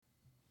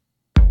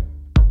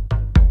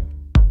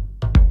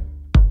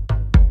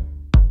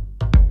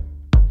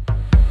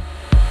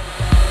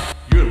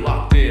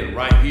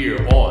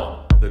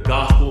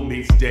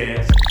Meets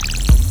Dance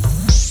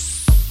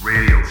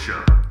radio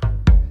show.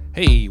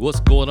 Hey, what's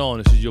going on?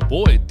 This is your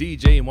boy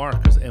DJ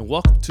Marcus, and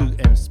welcome to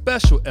a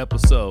special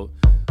episode.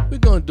 We're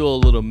going to do a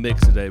little mix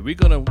today. We're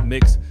going to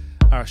mix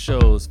our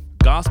shows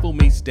Gospel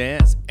Meets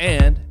Dance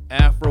and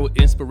Afro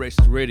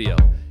Inspirations Radio.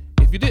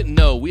 If you didn't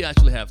know, we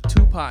actually have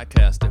two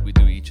podcasts that we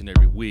do each and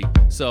every week.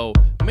 So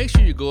make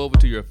sure you go over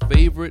to your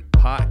favorite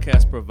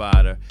podcast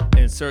provider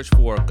and search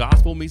for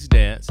Gospel Meets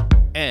Dance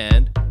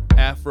and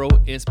Afro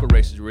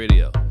Inspirations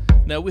Radio.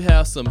 Now we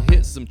have some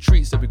hits, some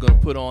treats that we're going to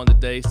put on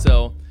today.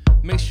 So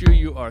make sure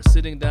you are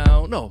sitting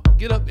down. No,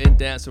 get up and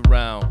dance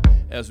around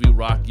as we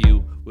rock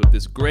you with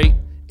this great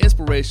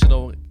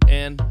inspirational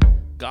and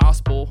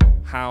gospel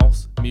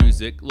house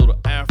music, a little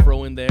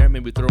Afro in there,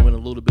 maybe throw in a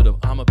little bit of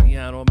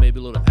amapiano, maybe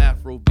a little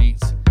Afro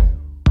beats.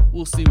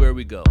 We'll see where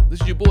we go.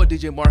 This is your boy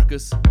DJ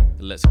Marcus,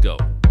 and let's go.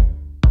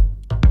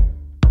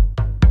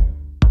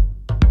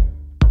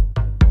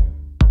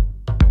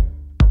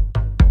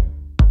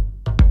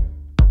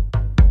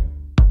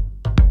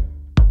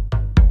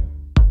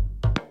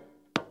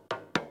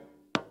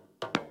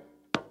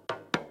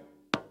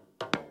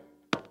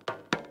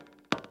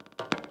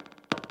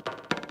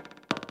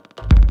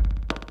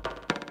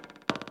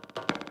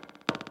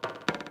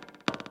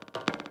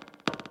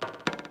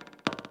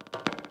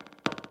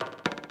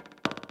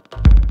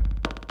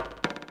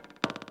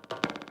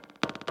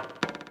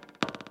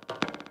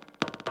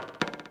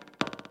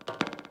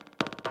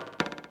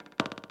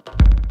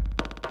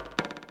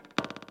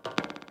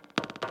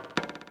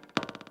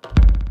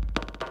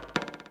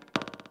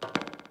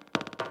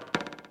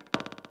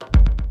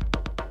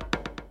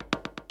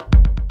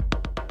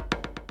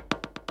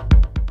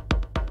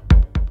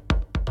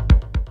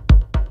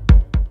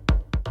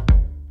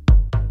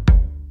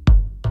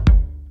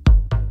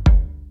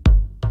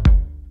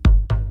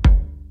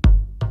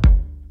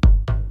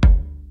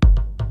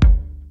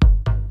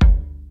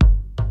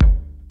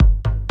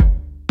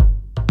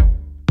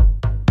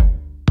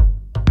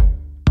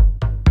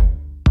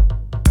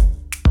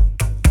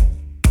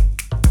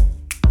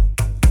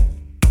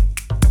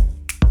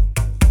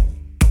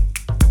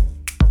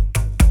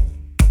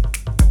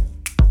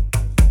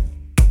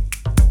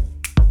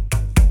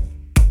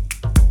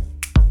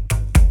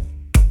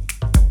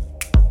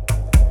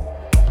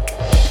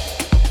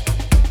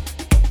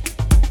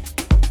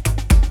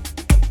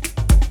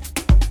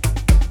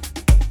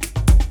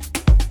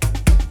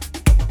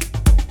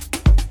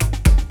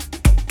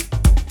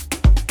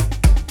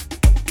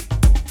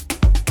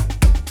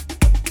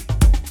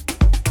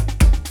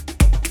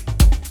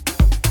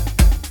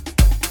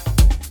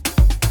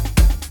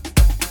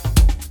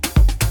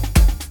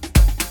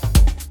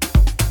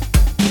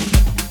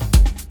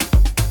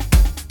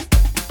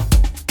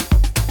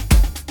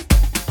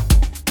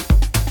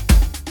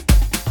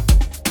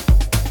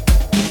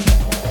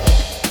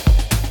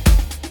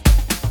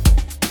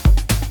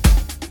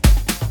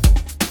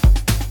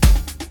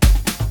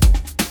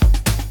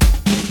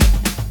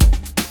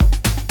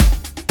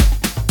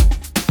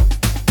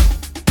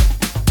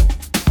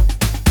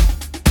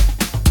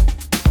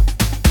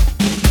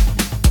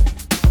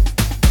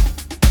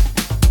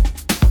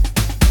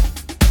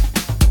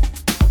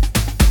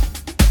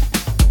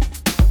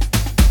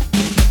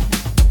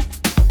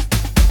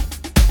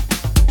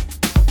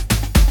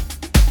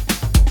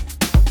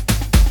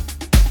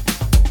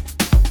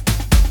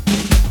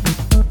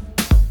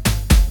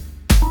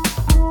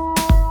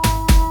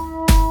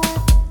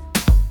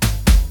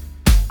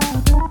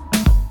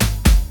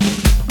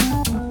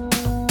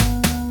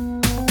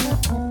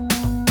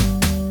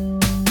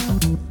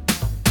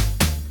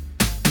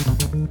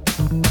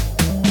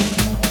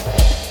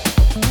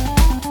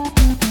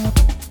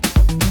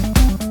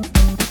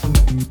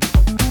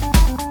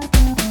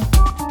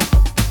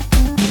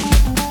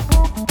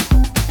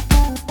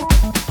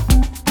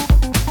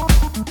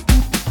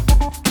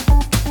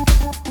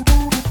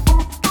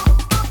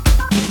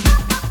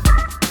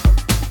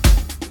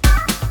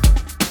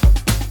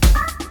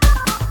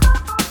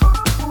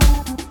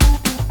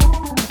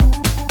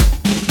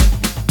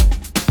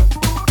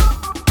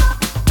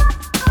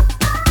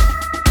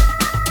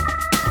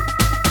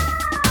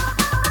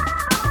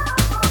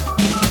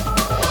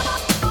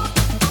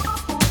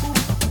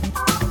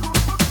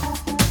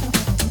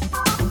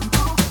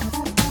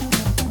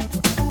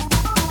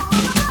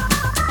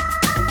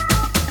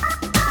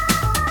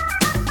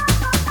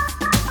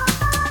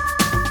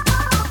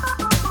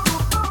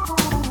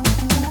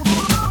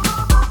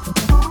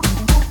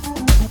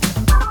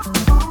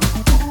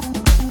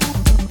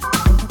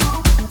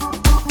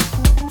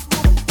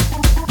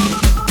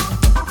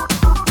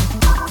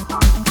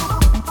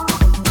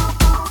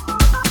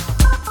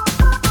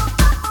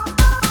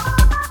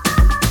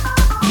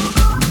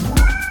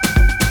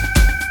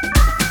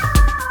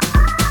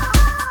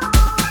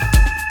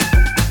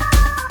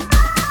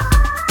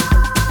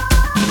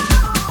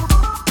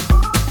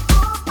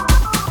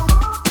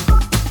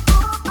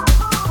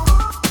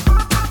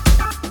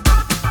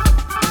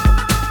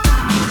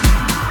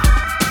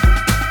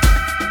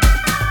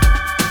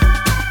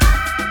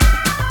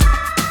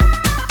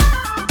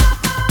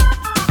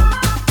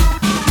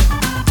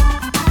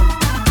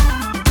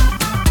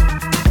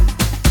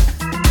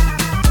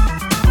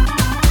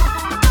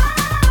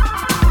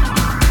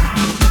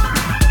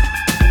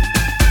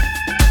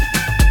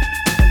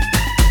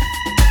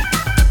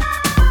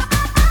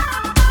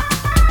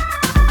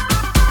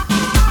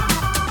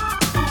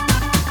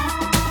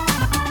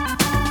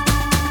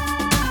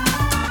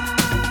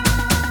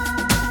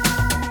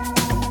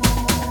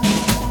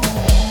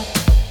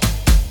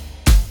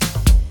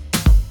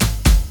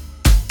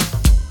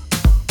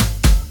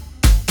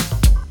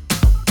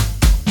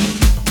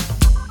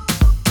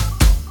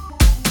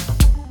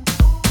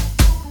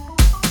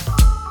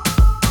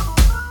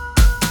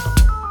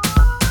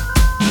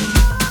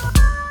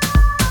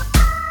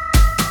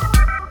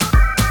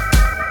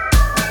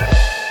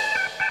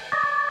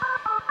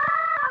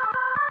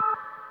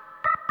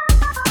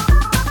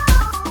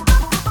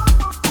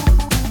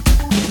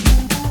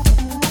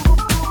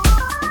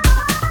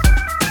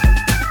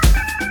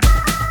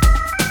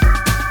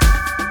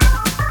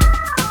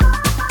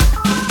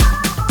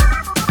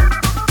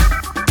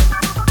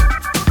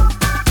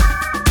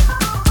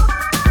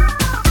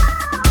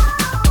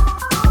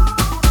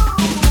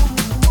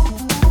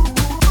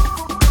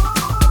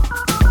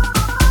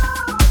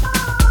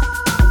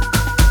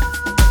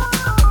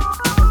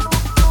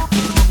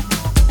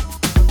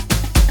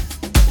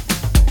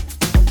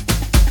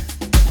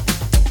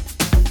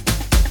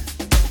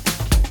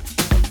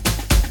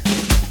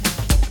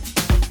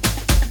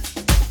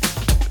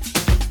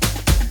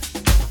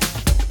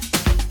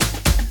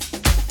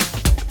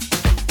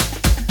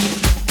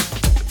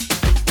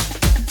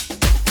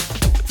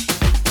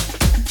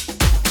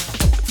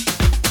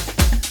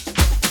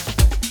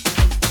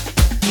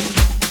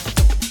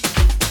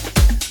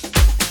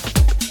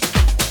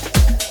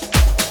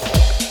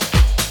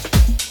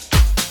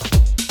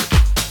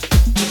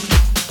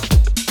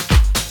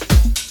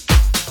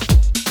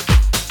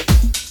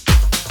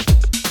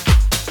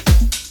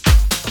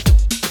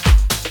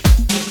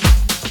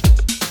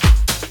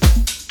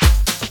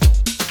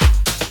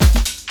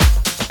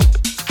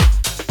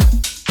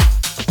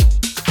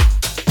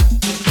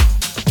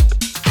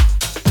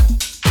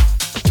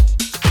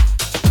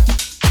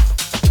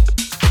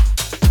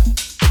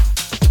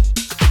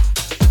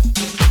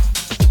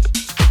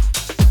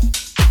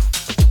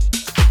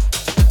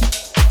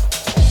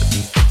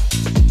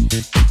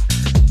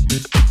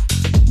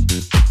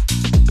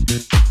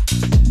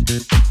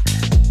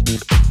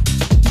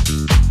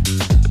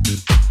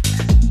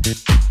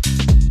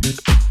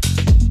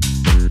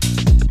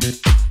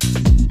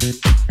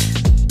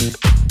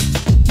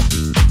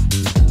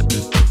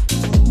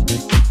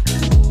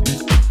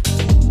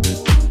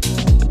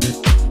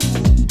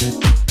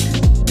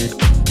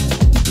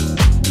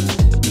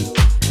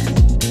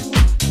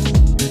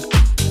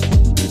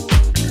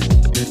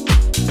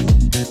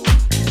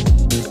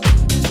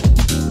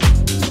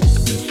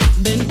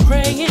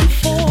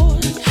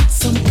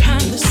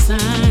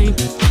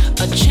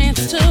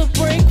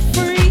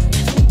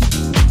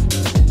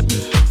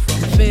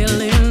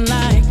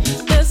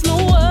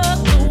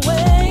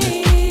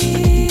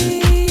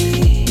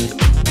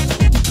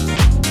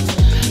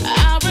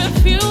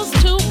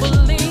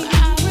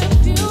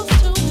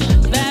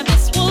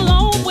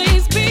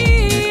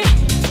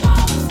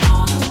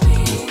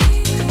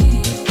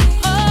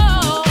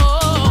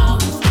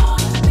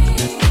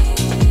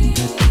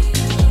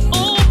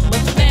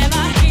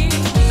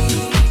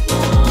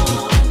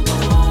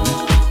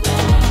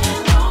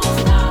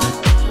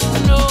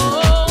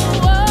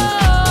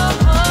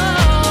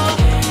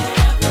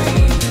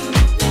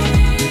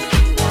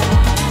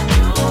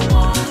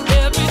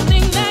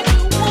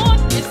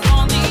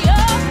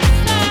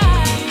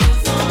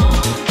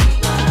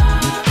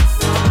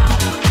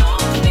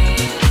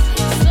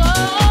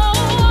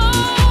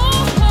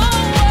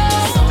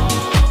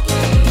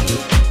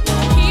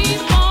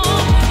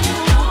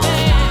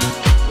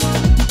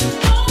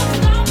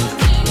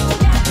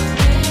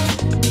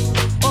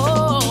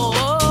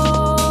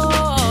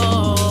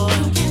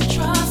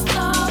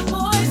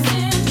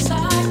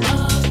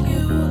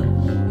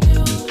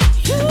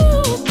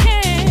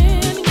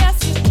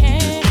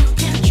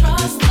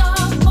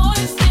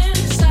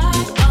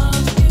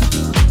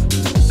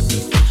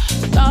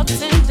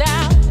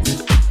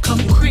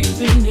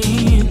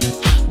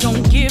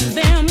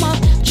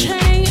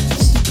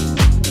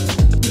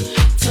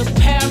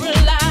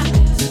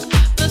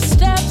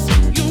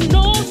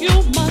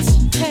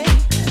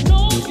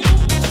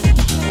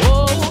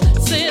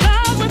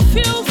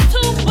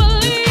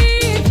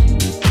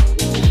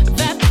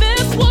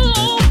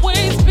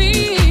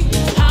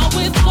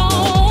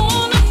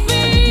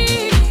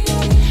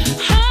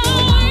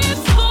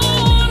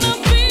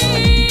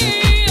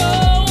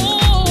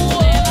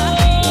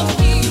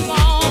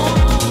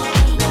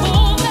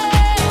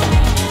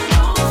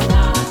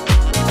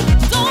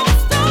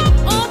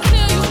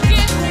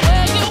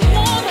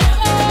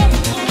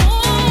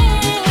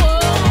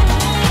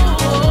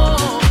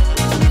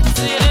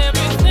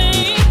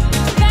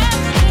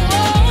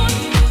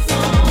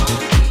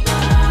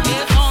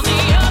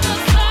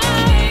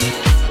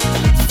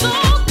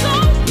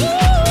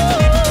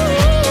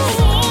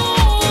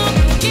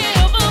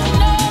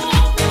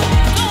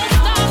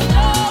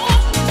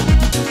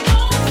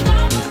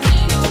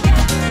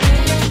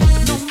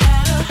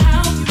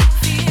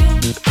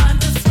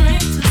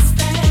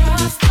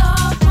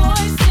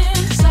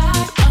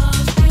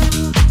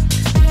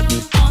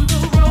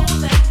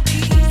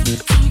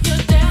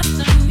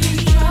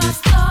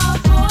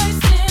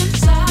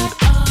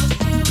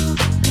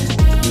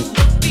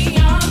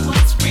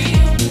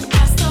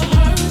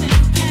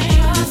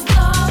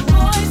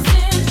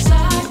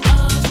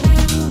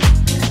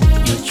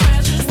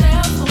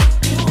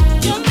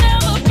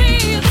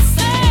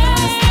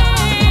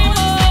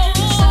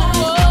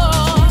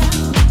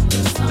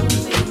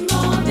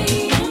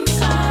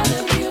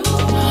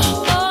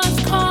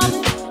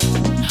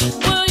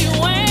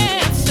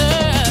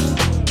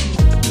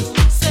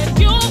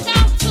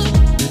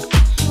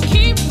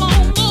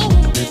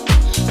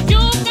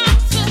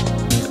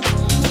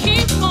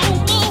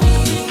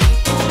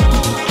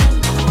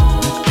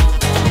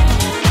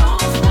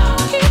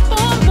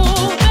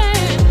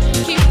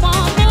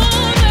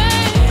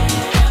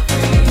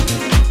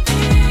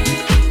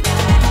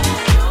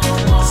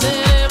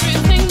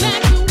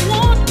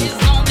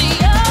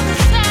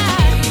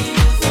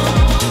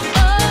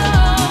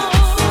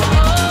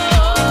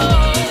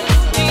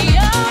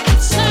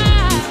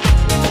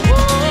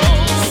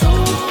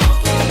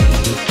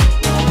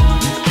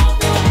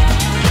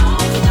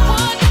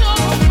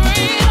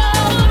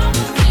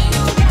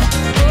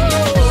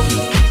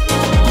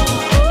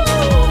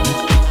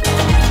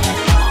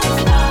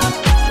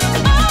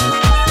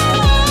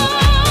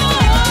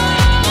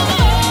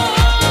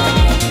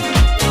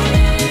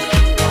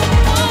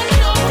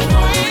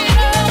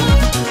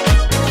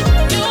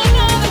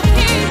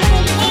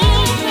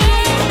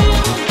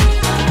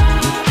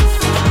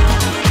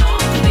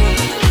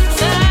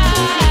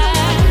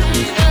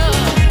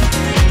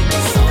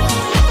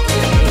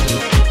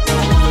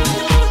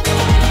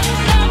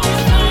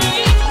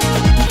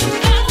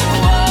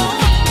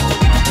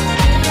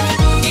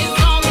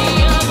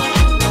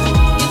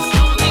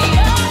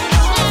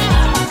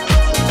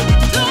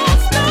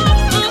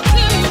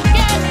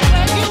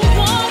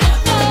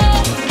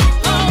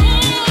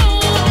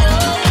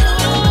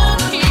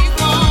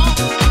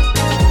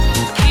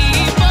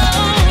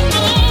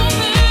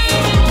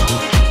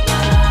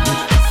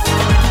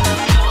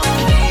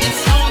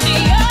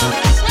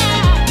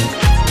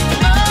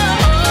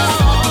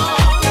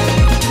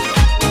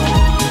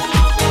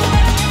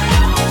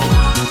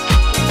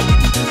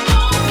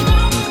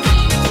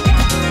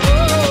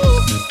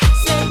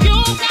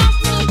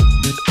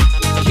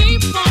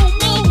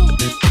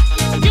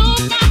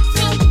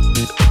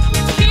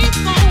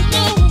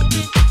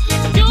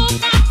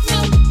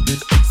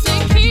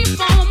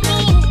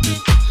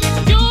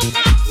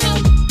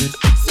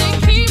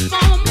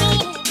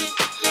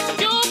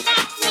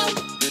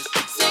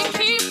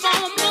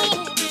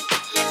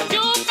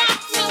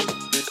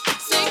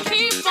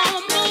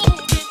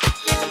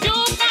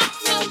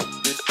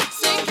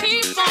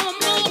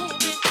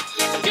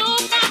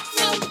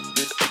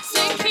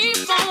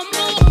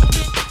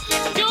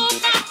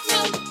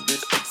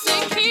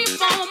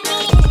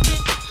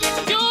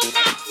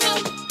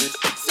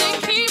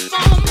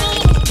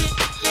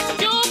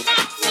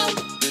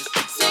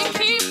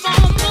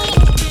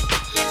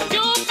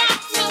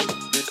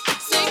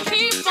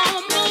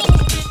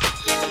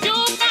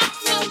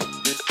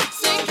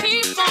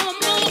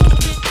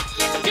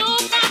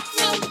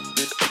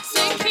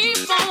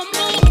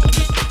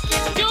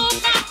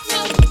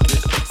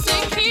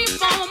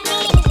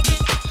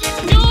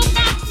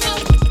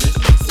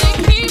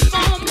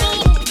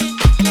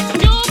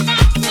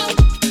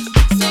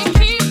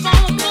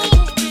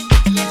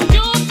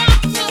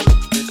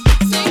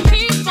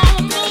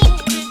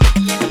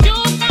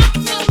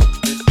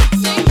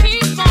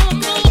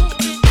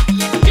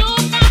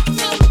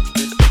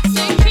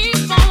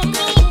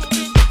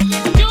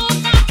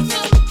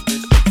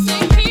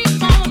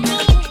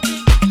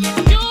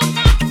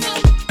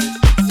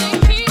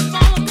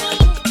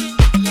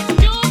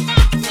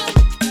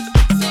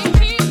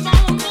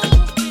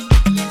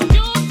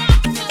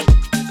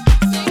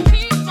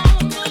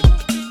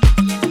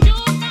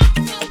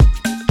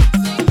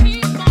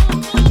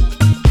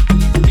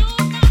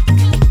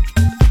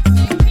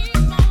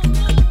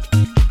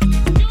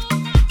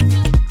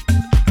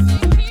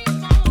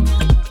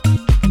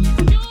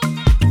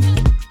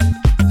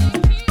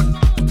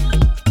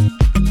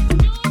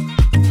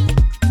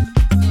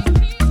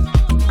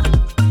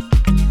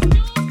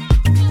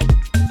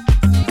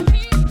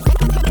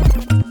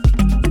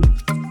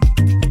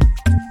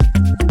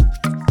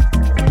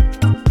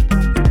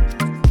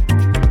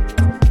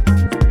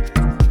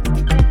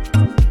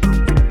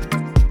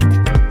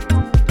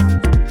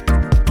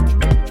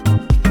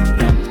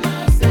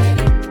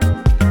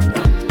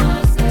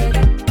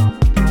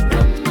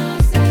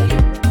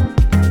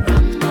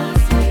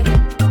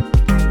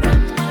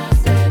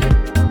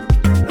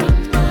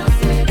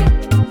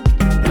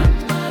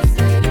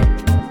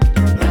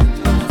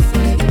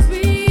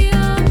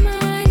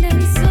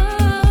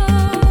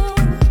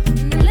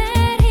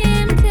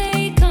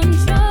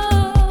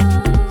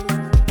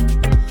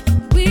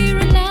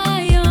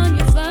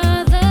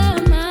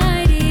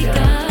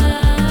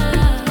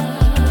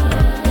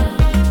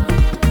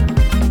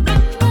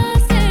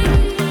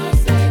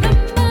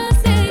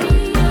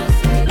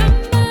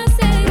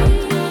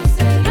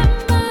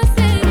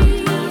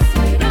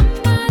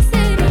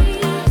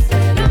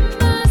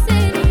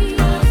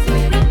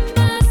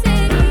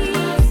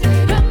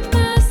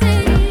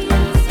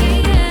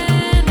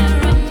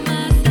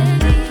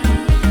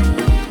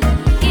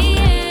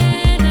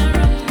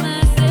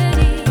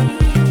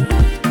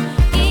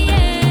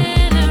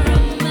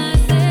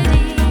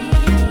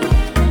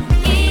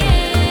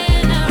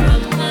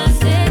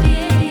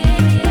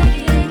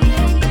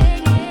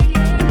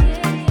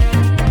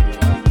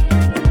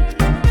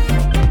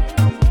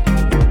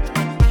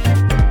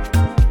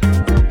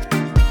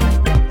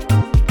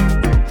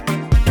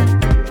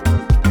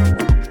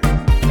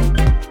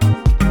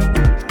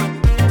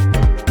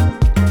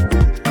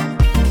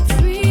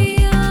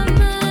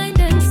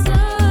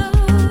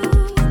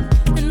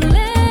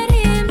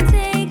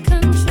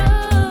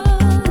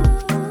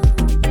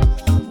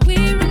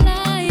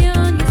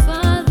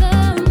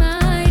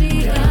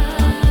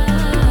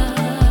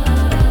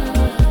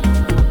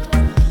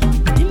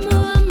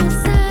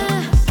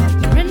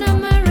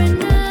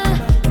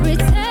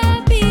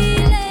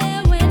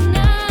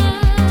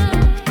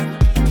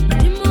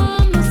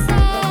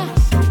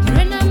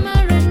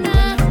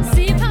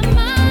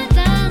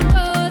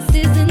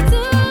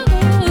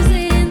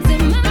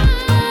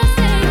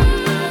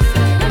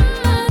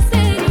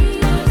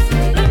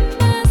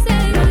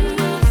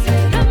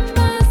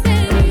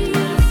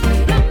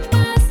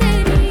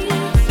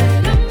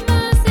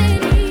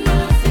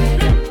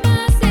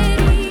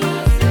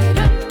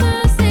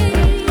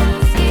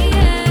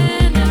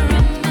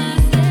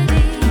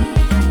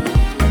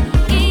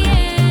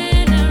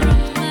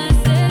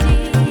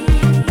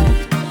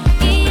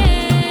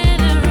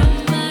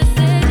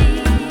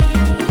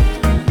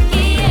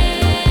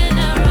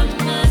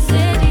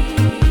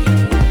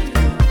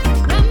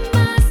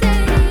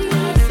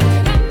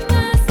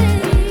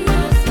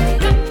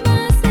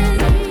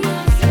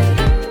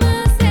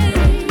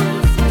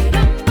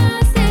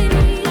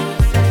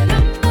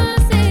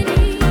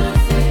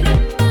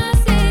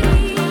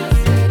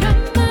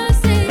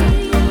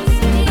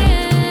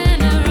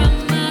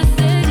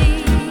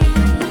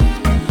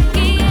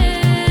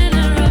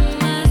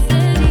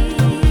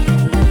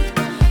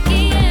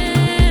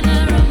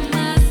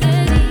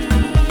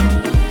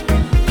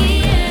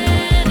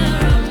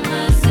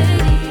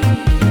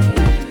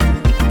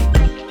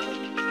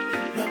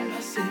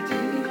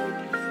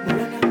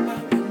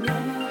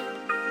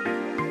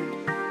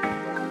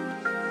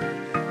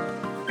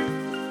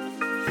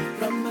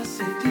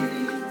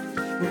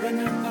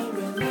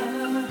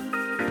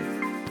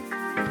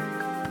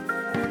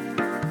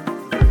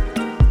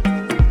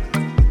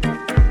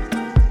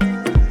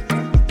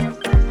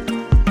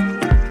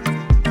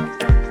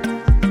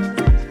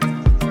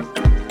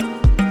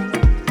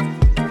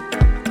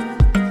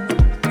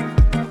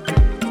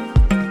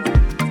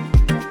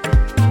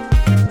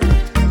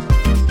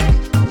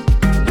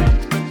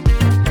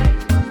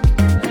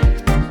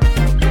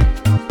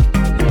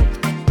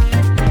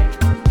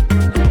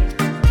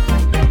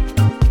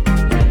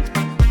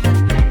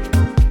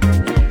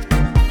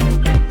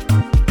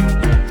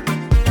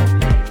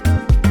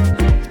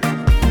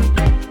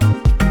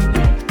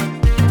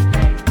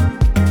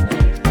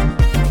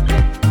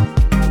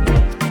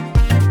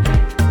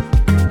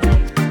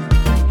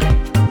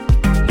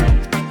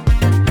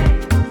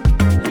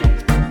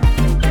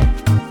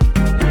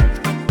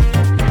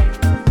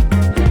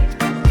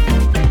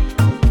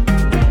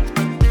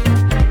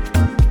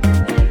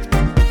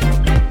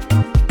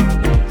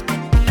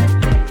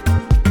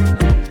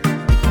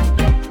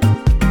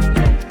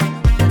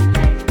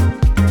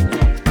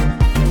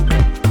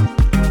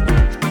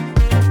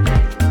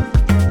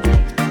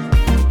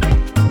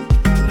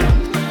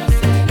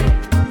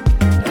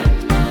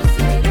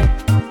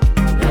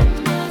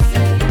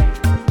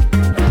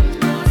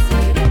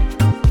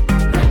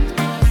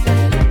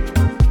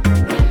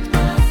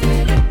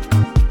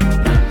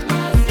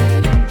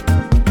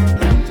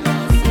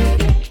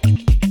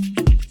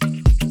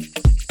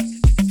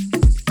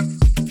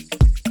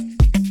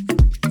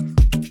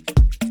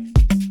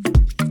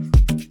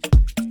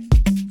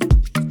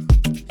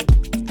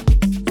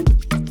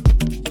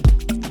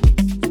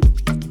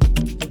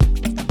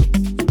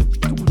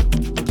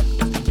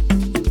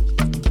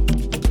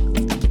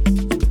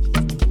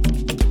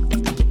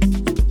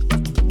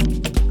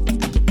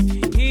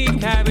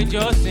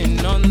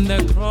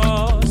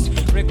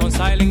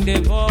 filing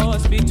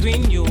divorce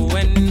between you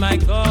and my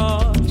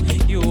God.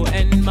 You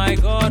and my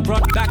God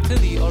brought back to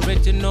the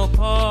original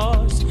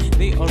cause,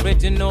 the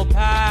original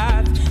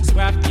path.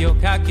 Scrap your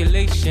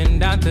calculation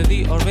down to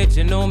the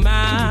original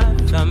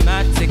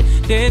mathematic.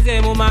 There's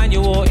a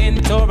manual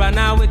in Torah,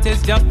 now it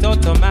is just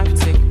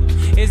automatic.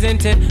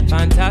 Isn't it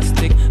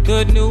fantastic?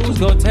 Good news,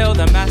 go tell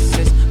the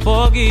masses.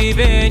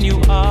 Forgiven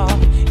you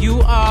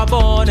are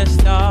born a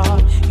star.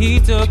 He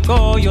took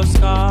all your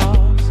scars.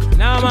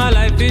 Now my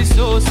life is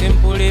so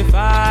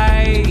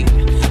simplified.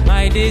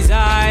 My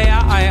desire,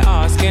 I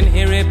ask and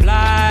he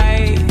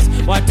replies.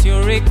 What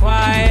you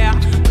require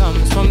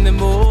comes from the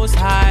Most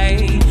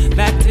High.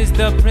 That is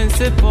the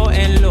principle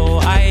and law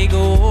I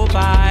go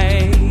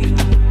by.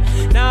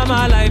 Now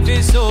my life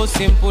is so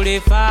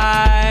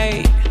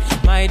simplified.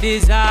 My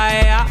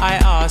desire, I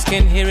ask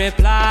and he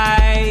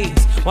replies.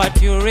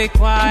 What you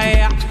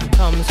require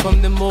comes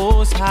from the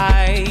Most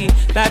High.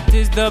 That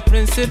is the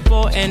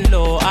principle and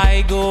law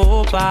I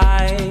go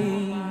by.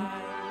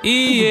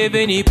 Iye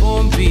beni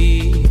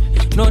pompi,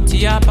 noti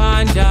ya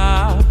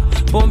panja,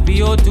 pompi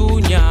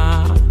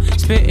otunya,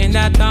 spitting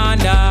that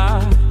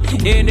thunder.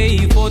 Ene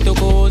ifoto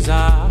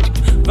goza,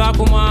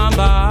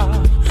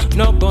 vakumamba,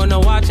 not gonna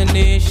watch a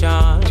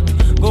nation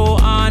go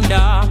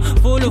under,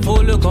 full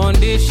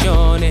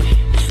condition.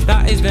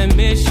 That is the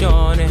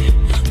mission.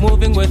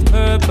 Moving with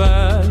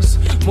purpose,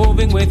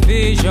 moving with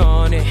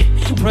vision.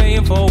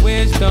 Praying for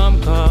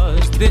wisdom,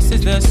 cause this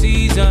is the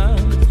season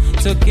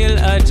to kill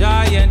a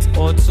giant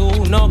or two,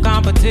 no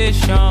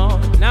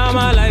competition. Now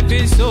my life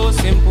is so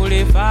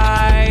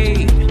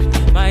simplified.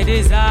 My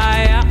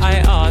desire,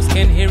 I ask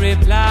and he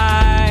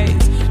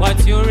replies.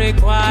 What you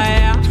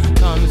require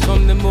comes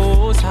from the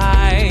Most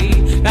High.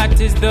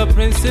 That is the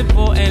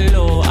principle and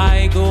law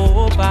I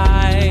go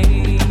by.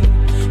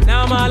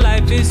 Now my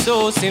life is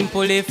so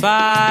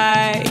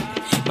simplified.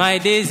 My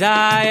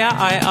desire,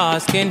 I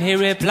ask and he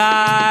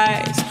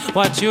replies.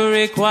 What you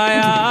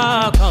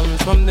require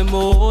comes from the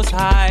Most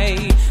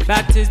High.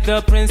 That is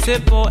the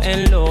principle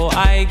and law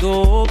I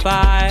go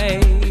by.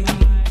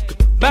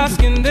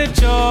 Bask in the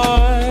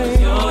joy.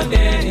 Your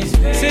daddy's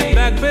paid. Sit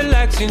back,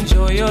 relax,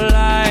 enjoy your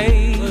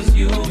life. Cause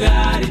you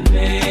got it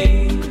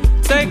made.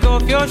 Take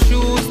off your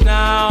shoes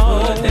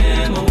now. Put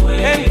them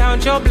away. And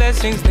count your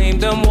blessings, name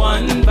them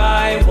one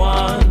by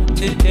one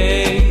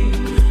today.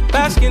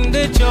 Bask in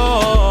the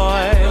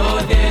joy.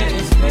 Your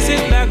daddy's paid.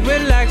 Sit back,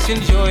 relax,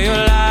 enjoy your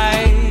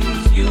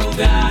life. You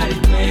got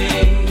it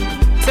made.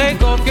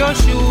 Take off your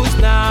shoes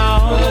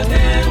now. Put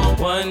them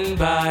one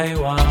by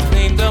one.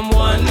 Name them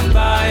one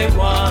by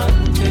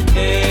one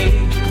today.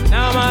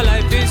 Now my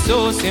life is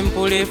so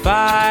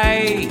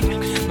simplified.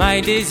 My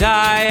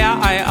desire,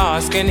 I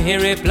ask and he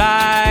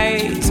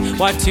replies.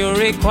 What you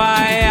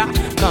require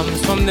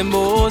comes from the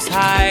Most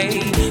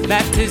High.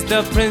 That is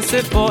the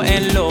principle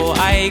and law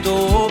I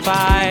go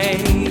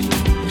by.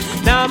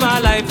 Now my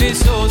life is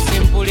so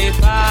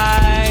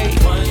simplified.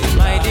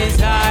 My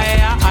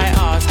desire, I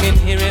ask and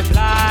he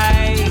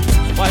replies.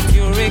 What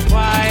you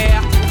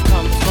require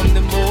comes from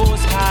the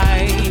Most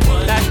High.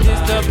 That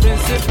is the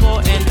principle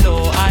and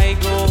law I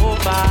go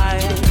by.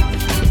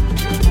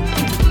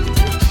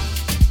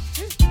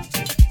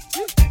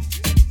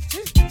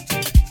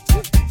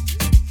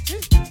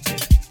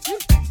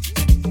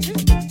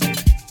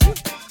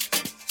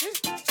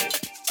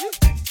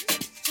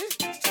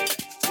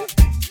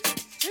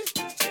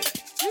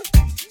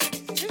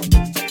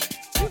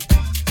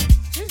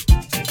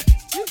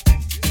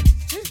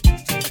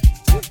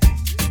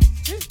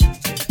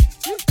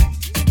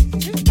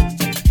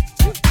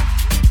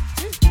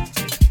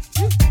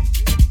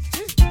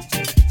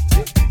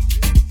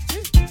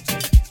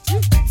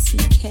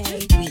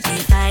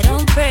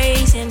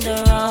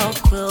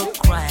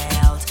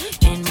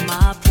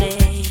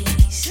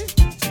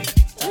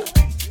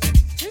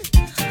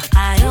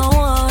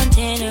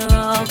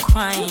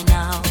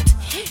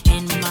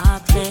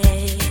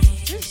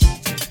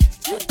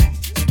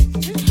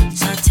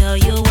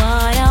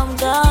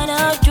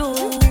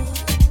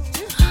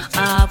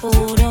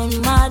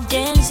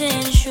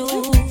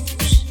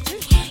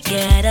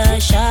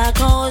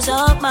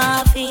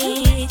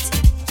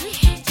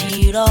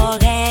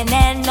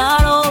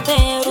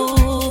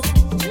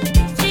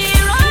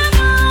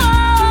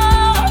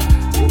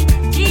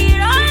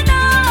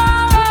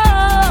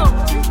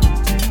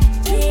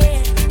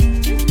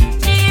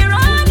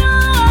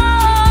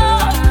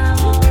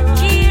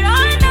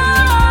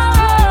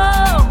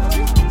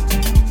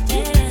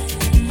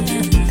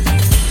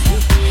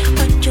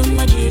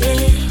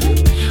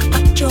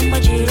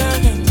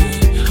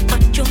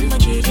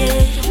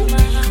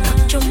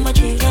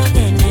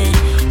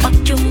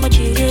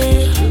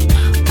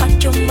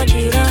 Chumba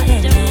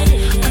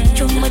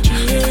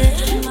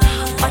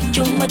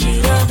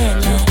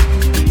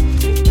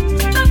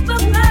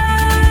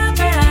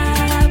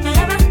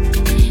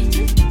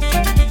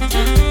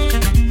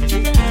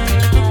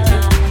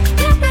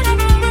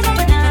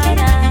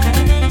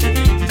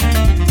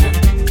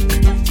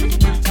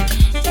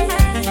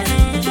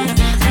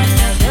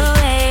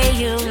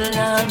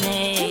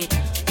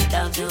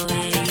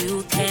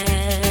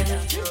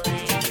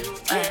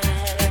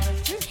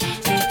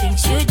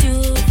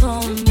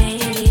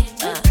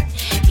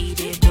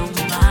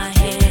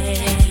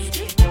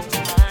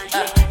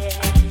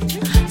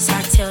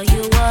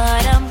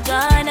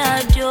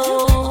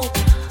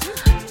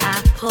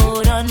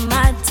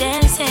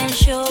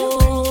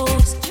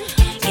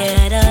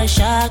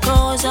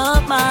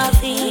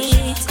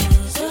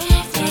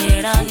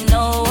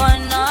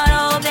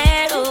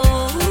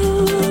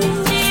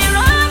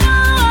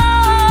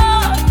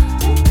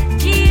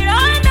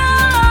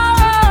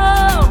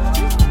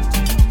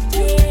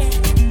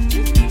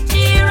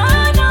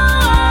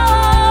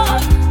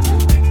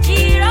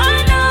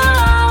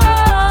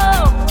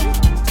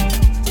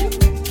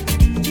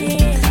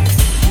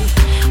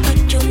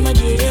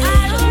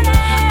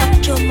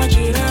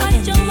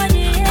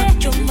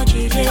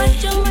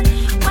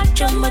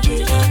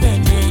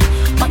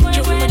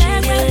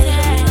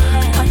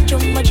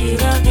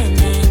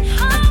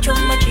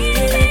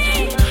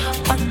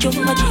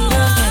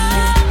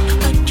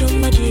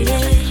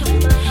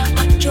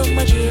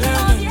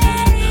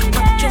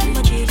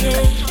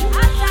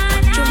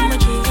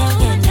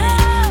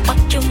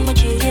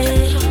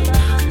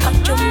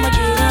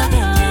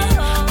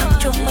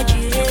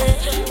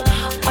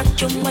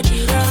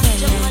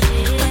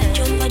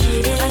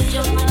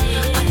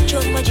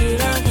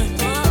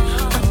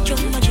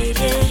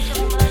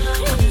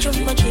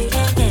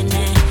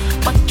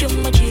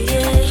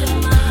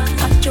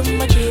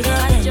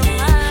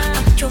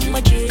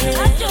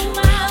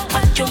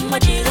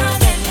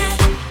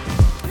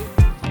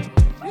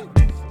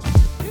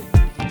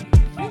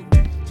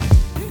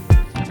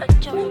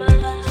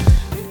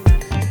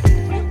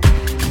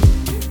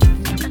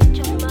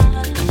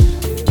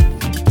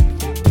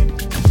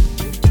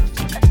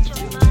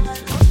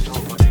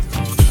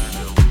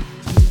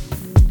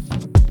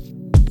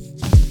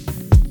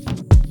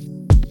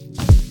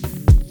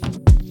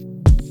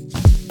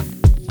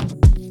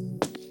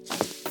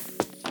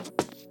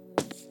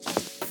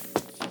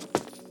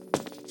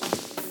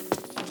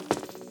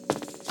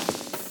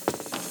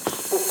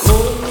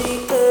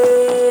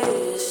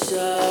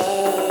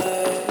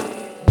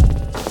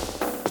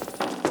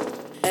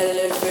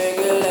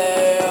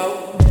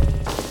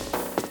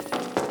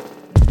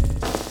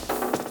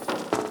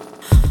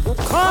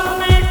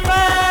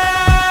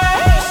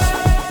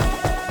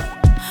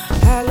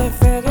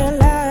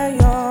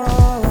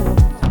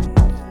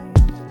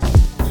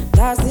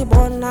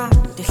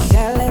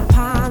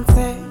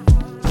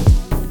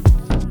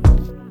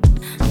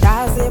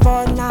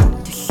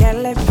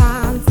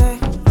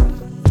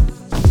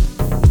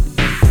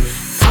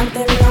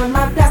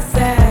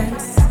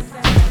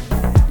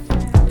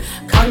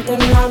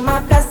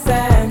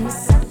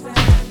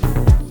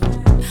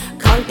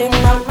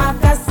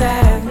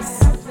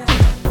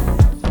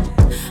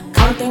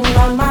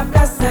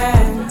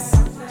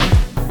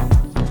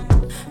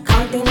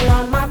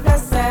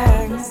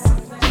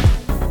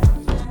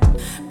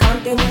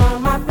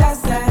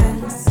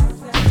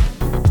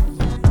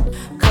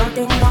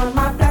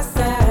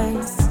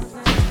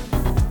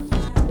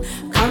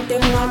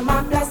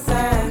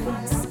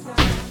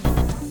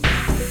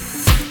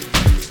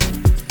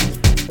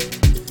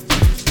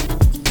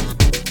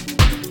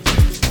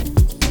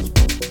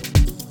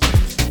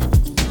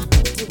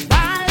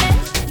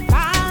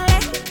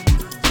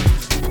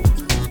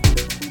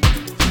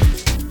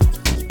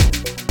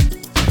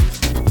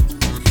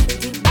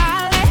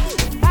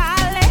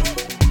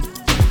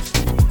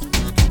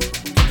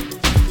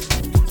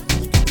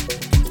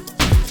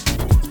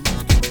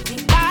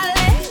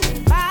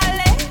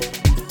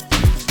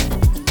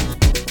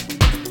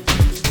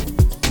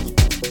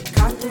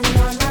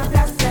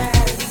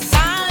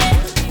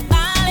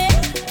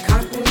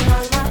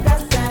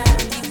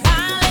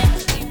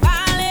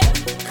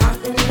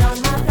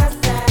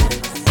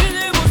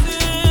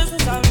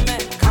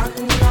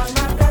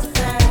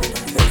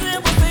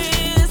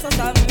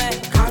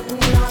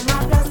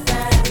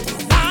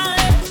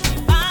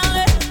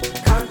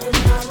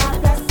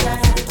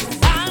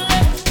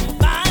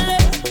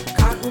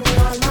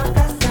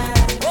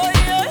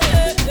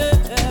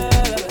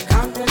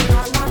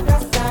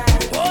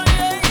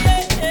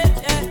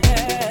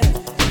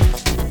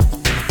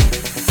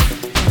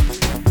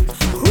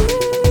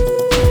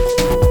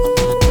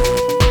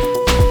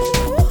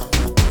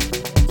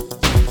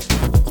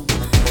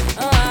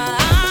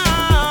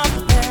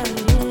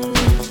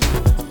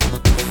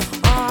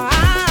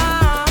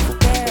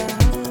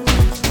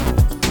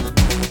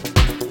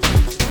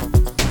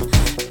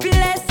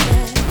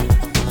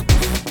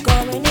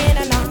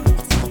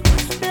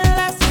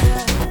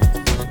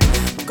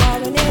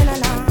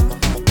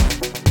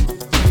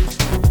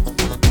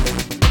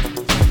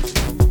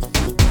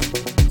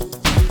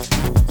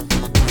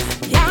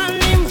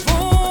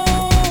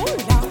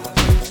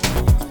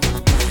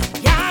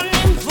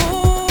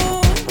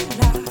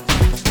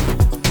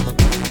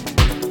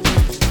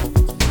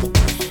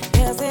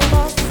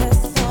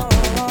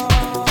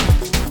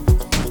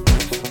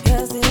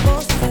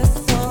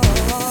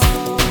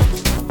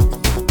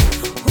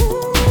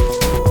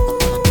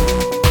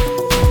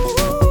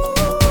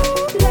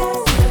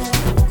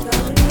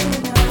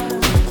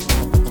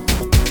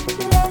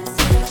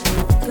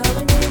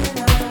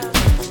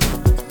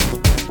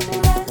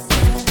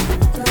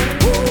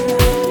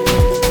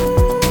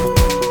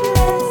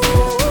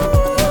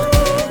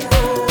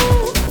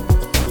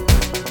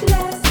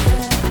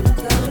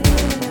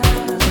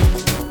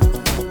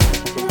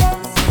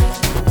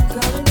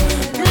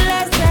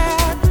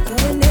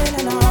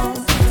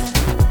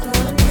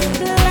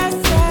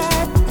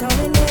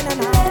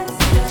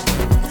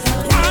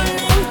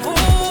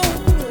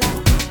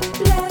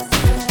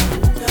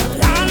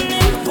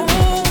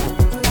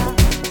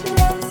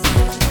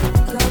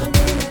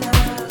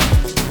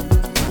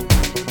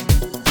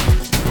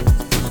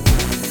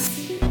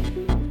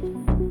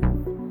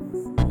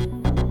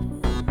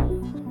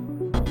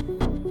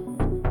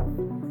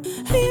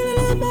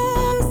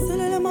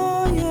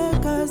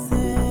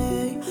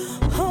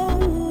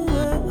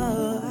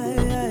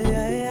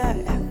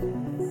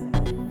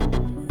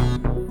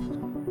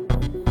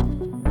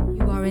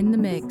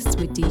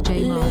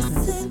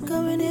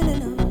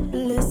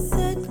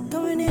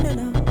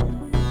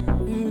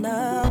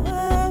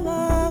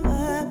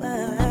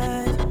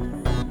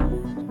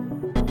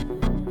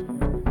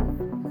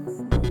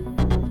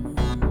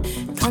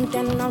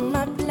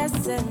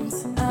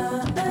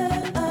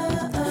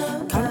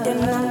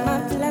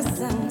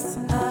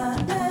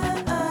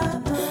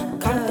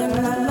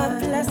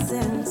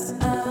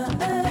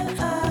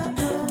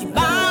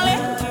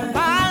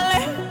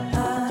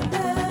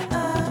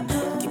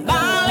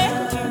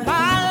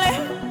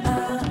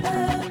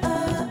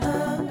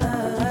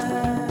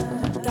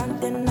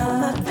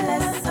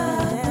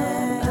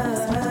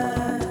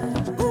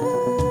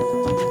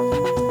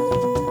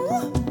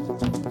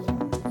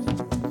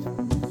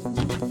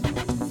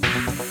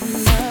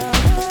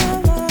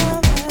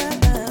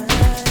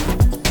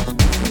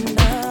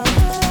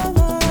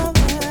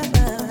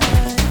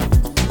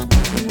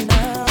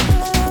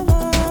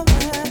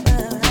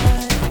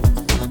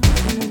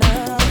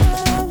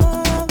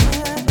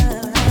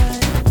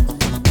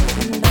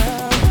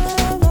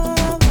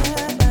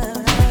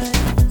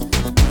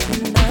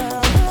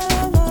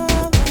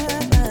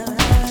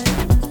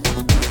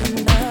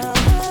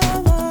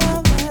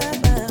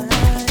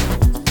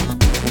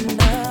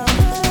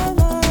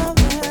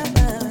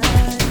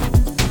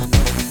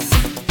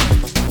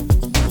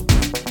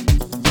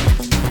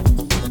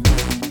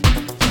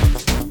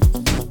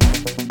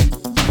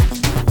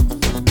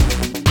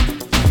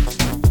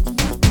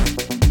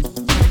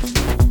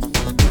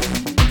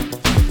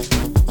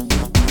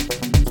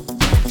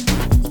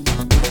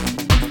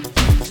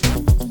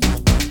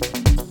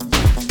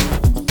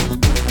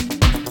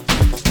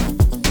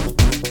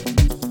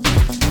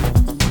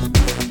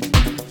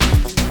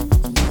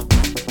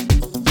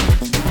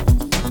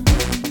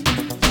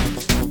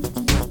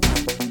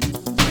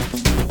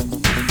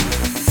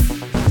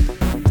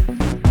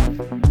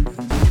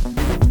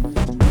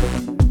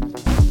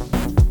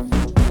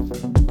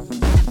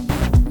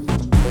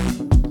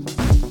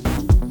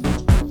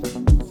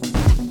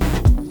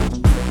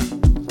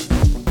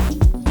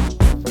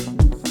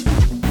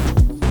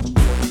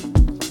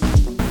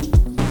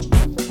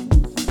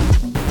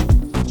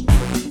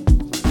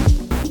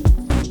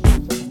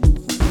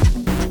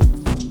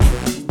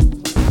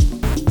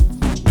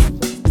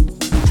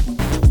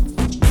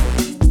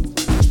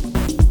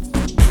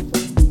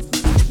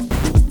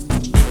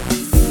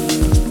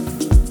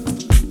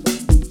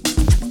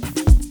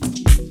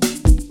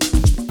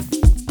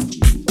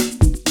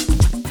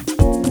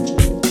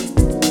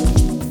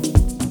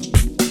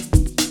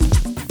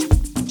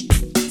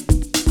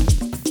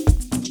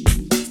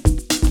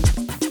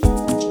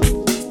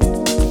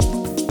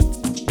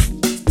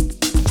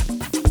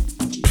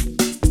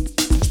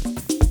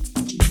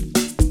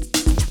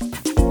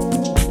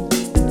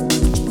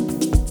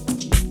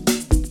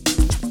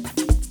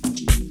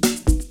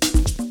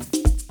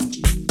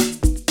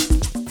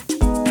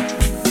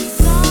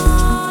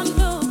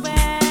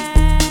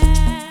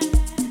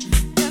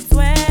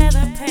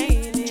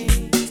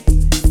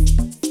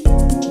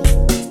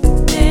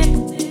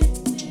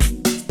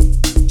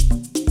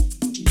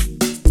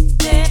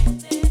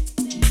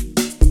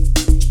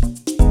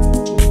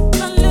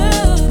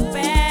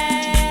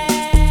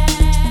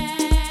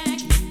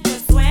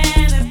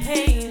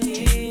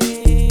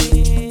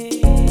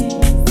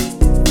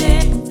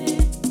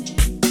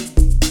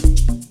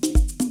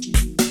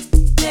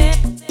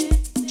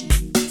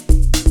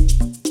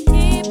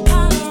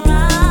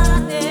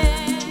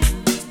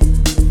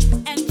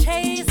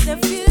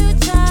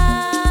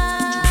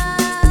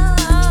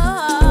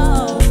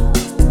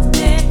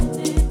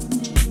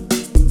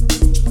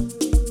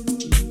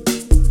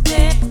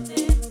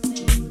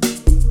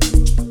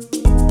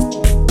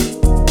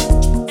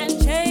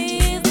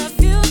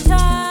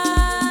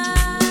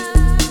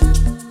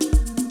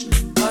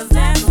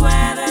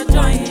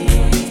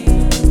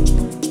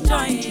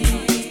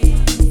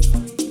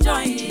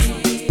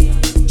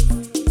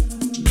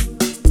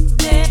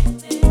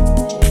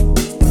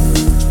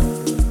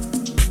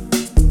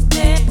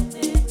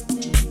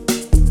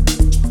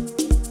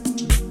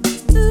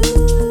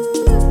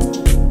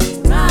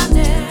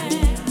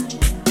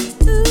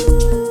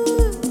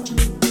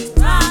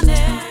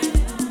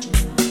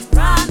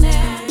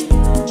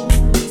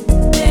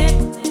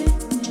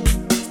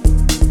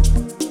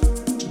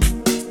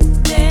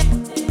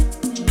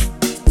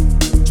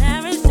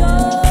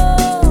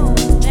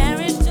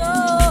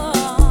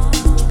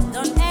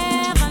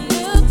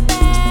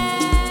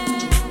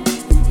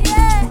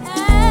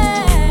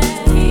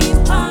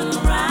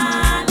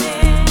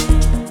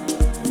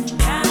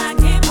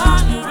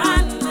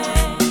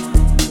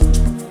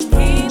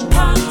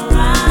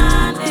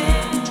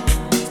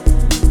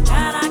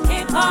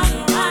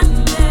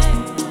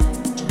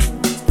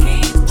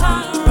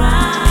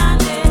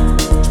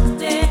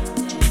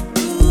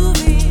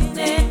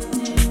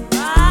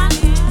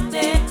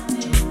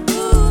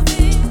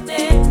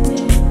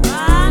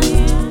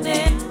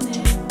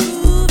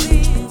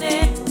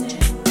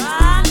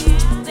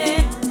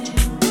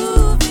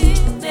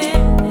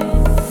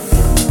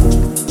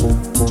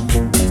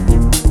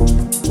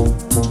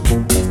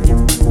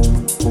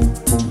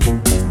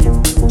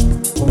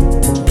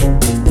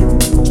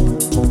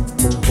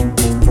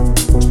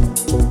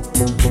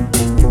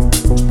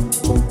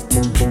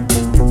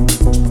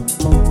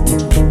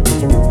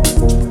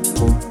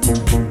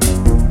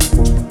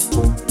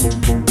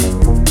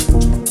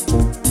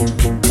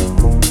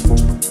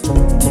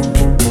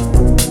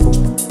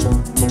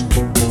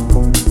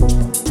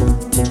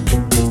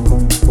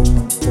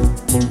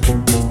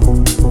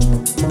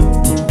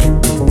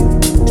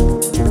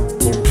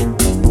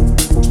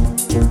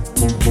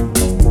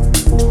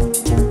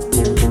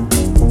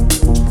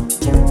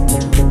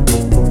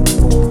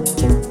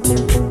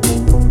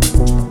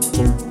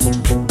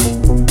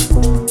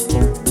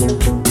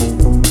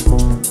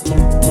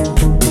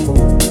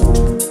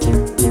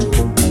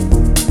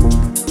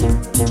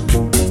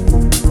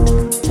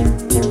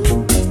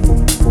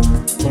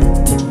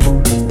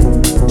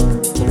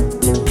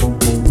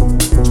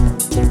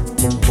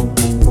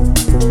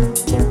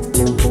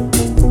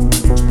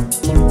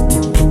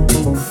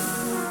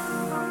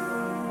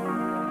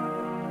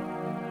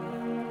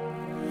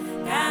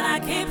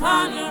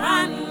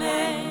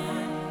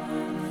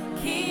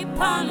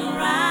on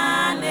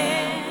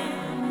running.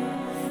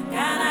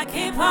 Gotta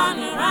keep on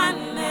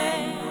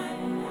running.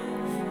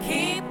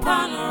 Keep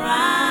on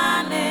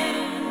running.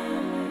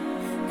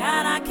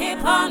 Gotta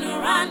keep on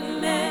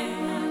running.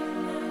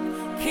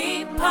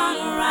 Keep on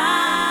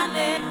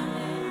running.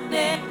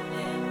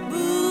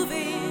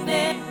 Moving,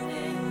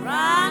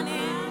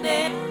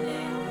 running,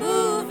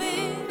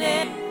 moving,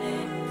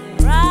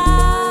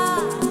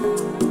 run,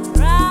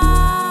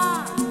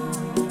 run.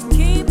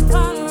 Keep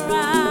on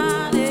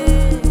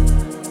running.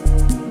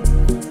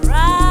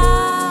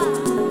 Run,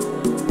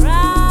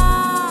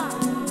 run.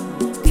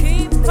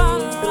 Keep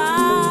on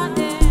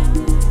running.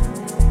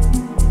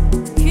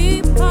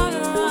 Keep on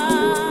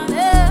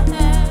running.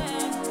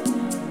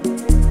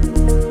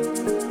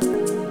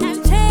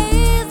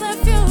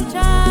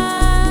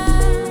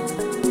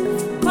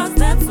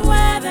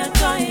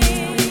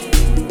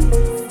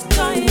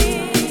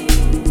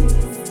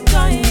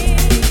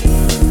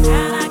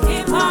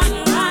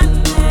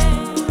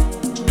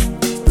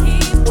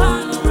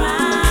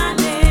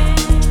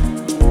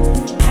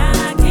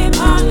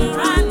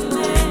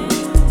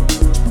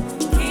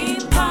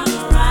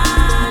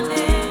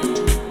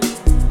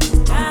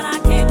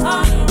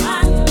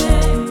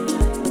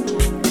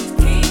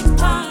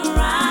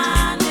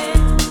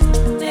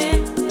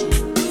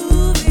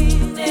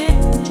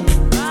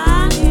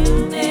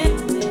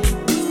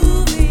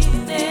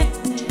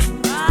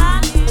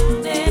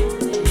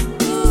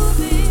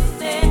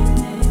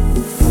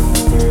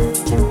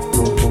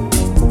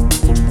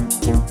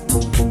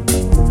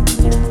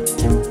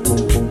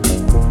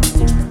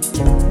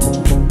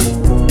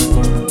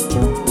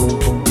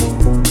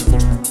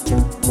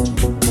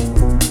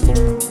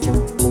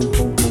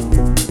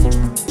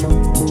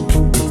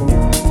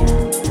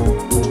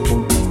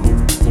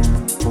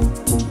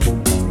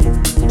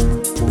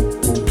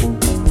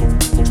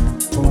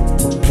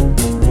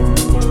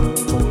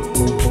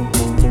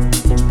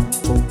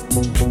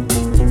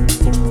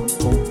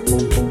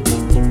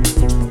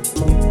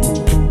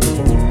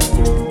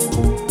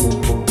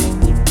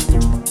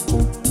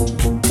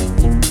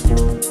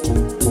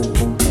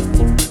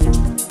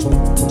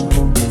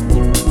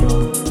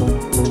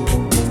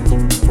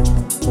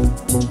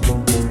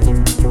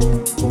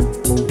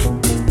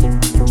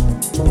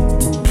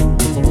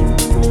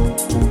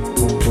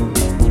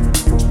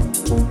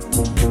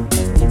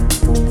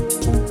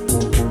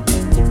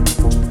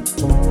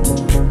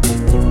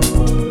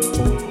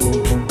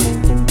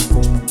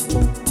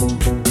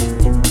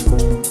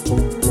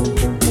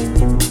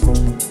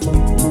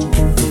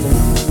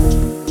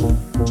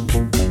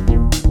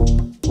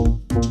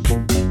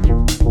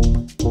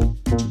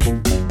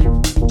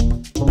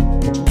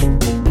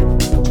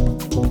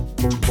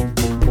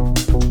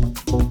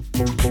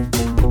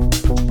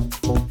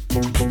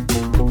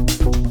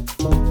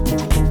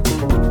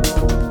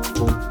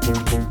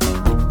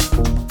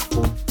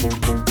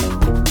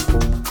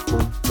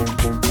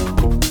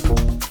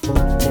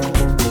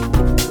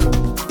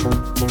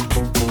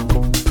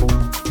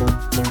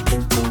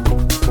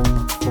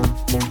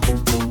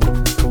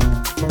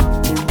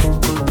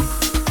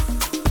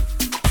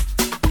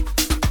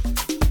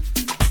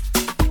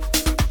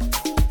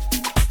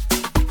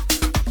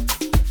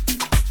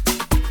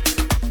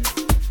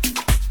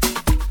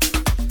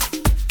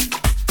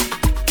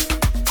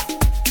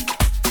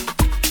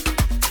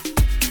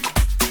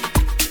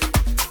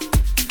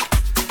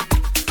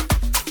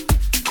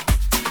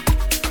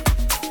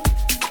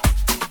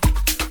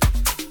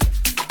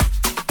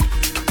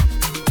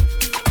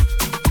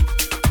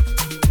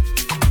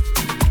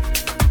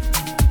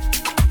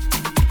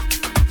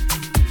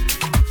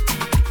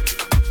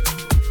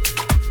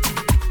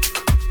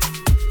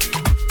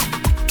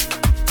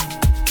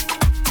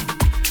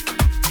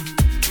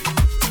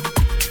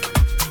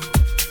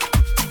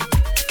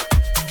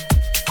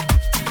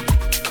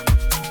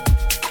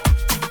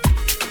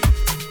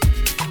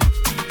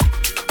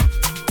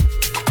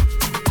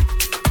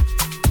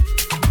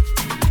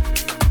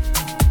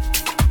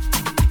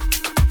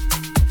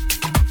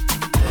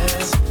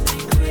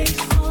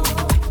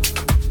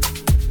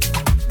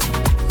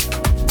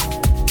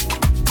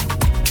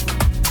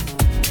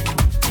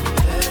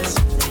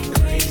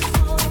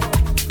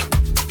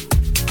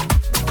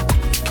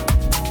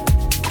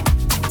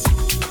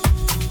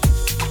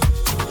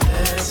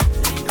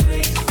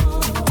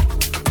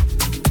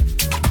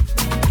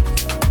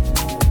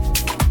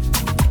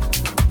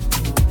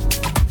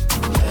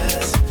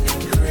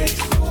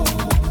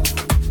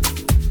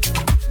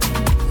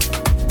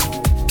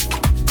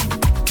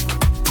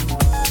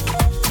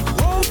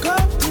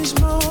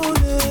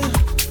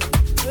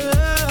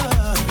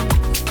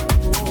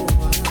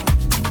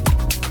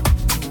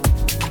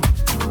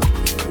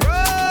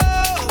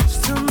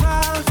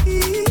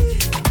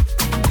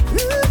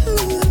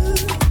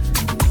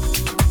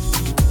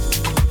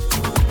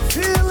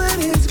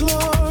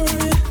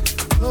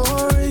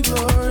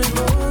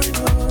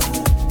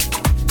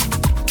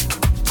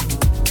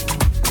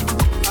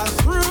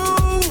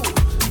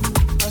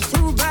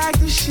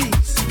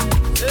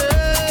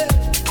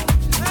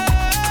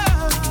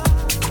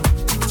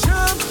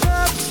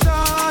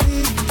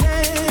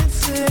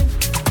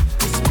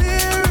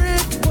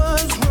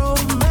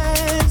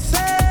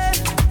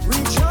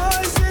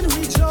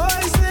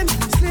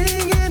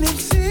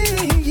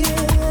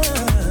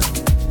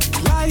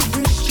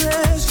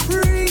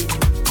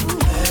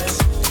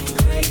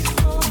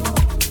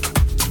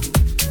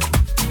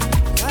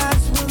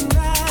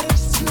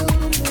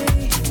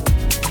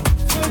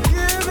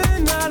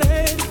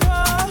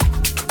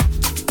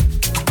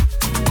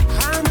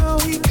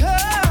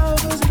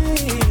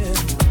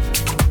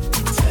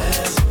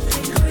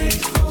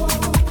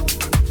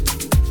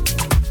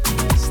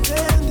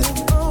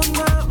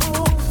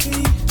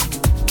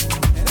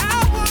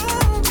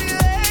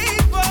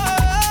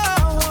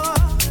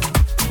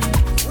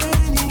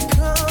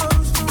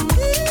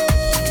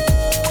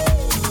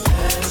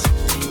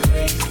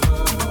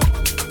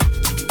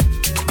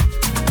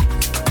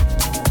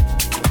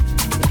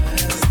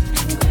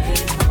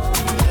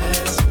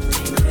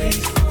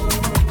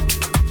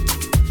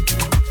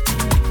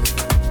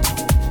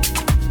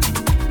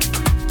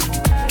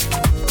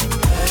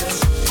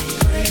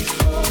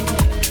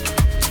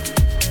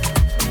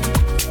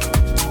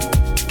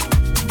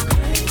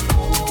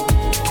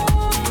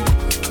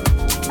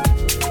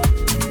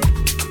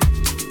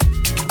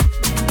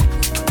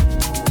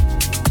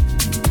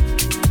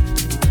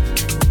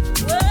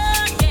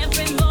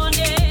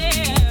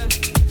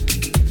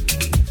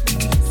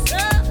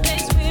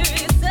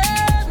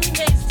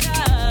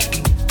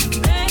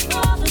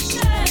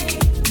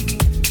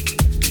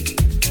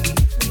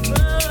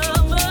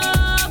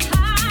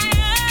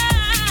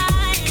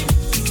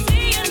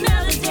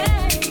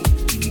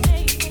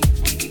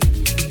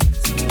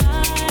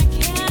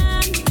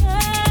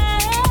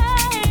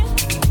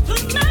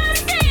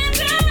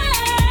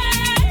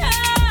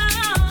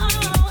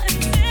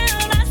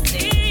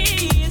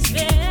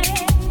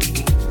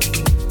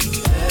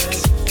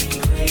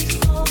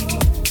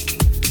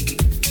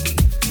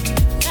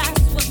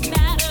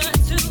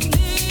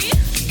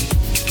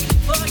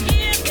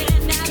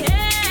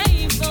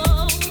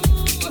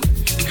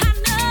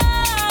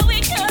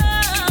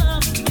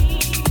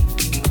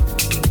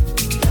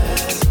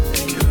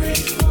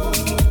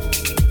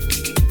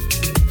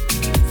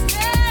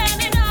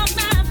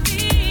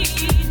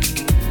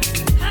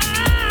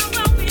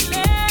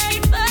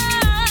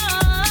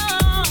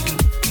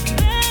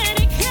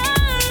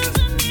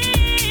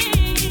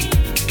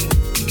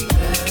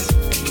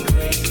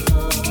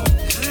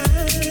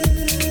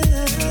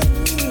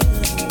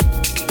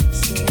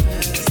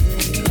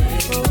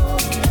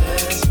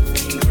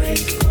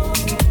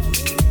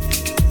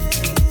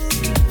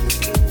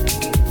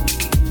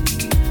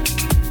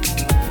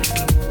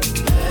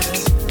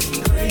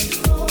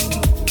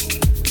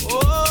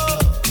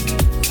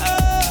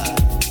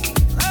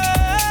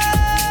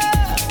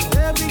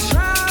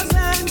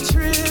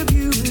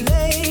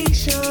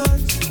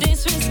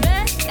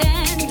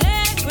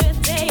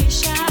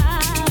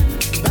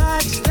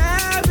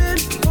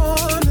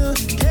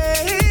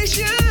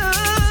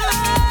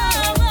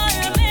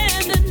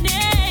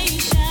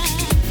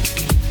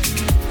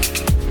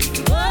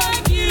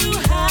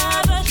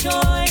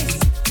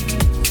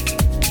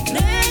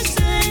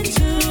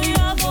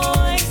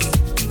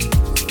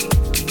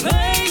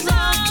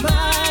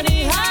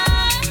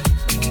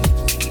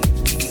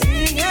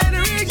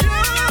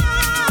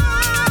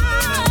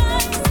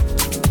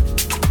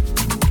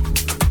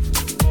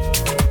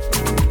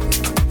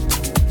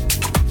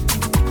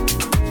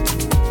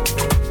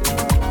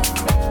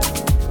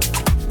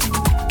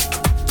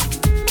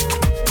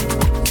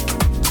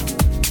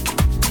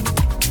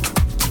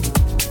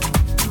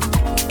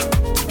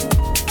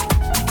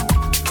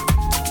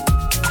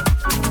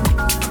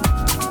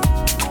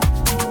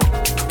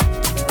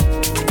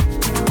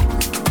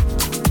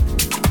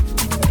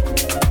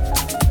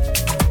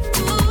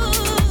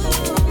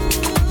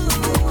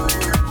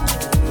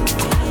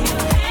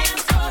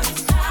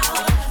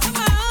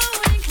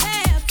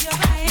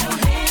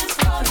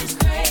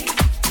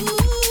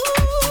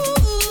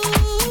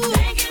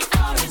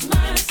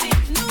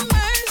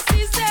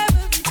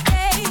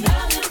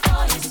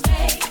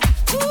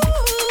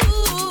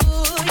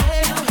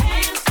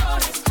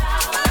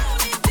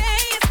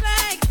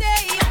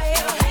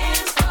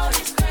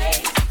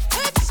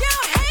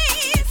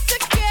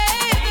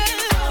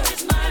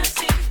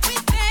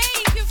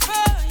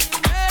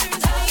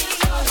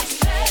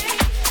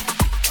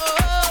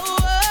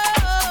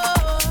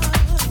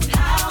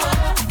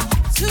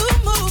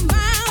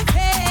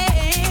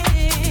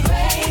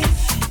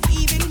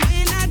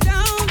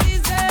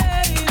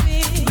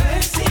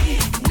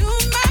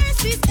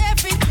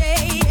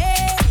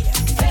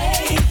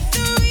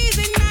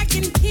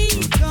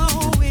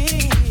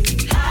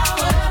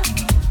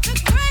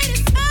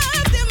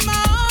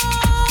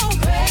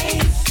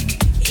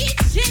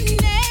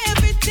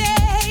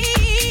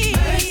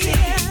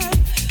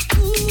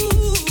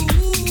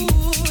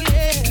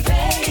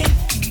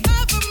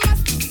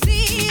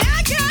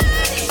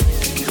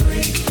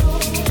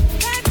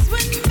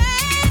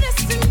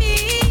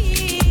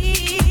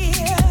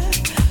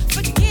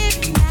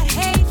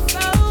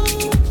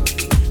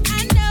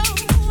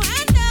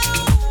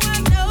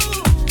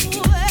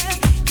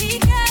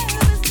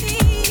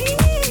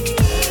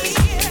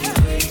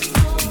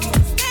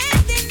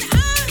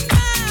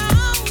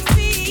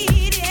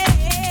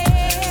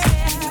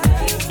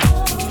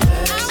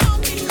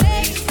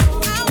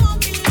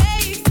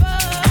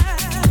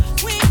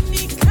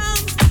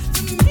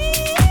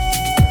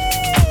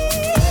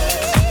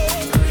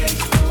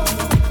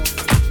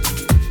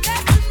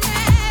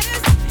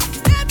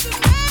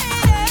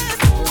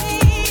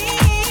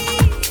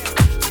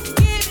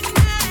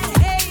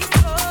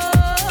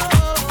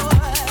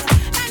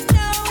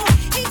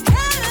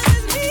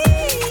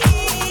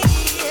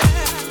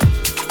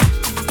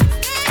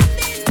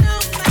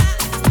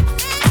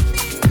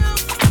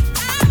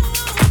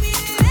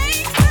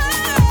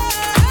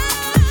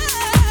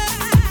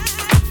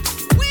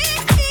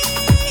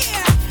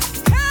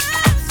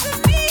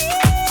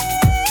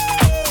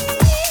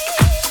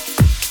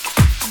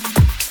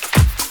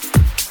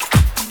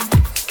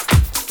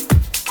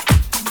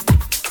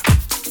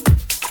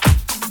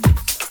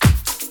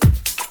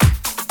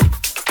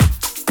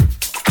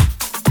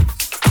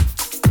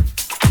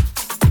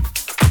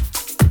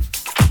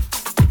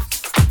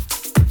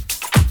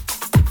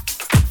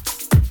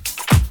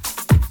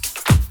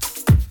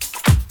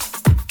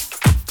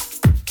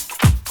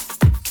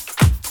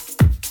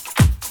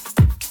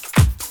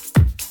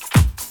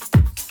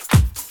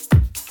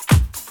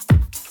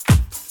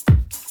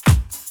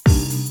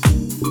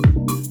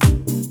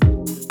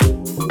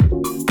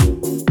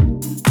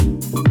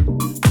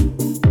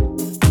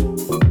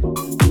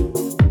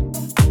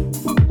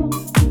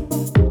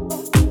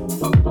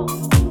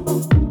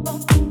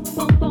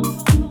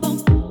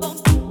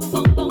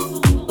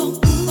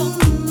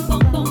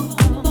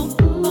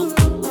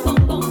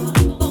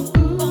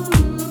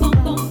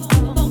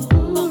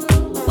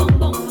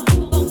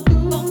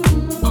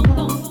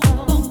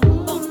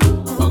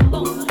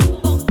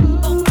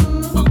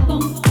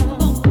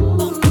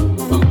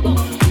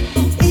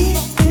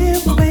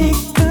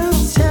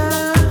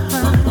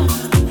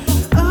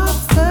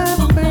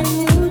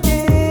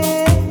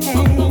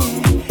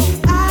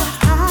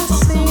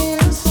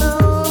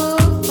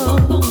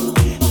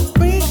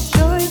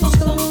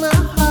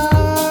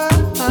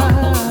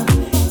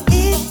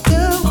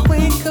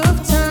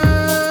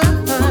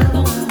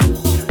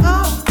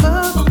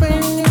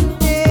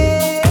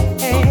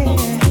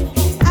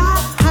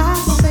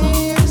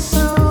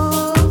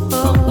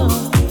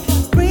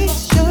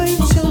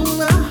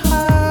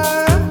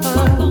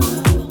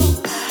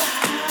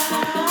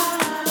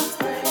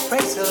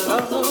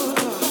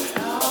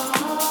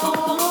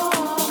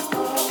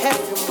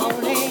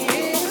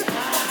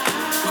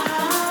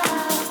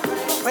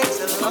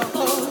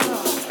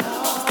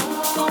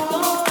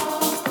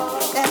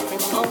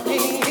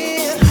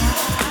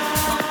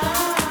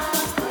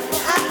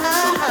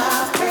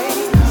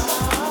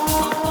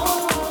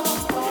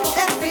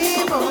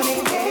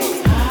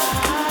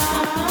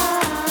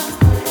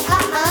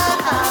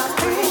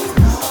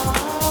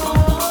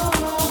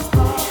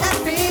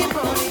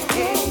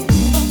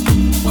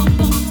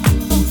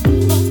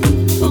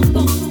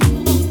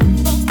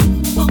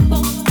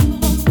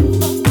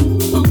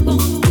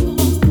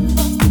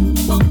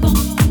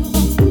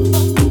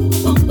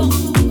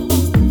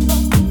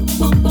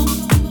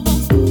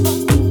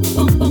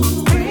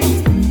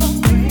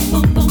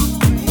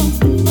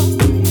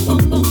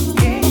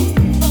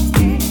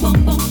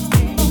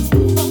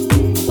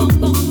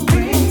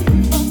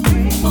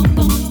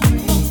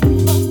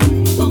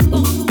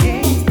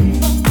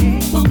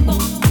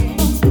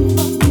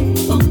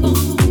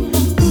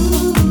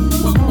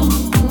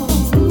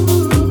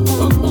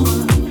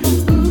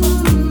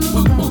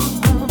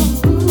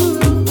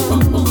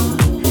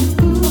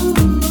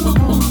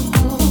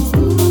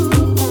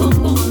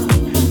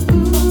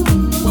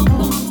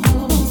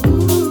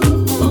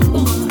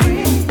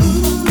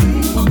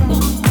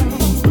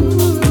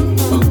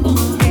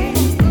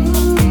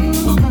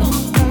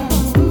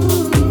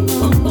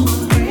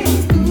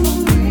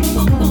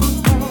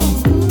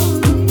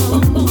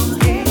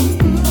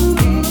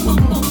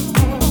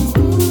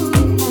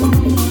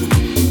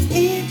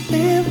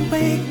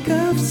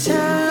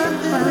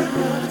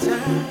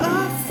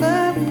 of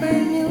a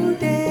brand new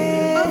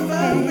day.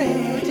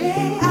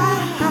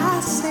 I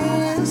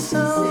sing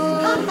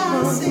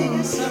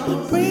a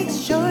song,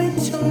 brings joy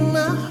to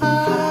my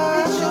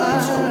heart.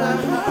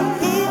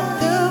 In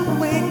the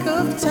wake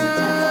of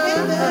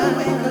time,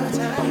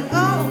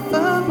 of a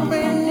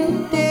brand new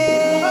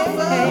day.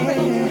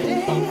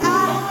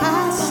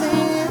 I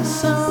sing a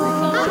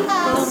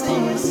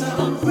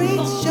song,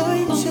 brings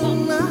joy to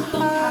my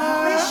heart.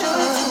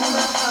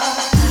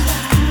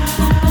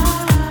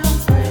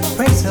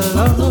 Praise the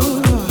Lord.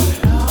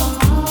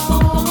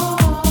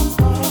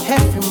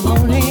 Every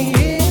morning,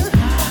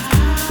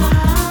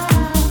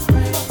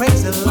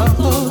 praise the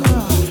Lord.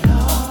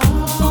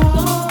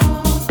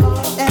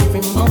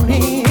 Every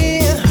morning,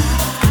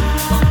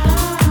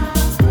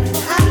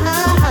 I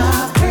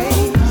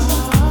praise.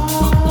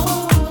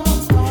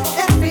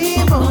 Every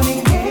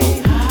morning,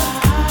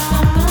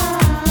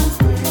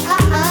 I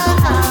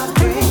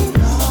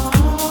praise.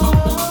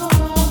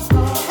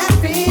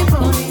 Every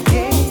morning.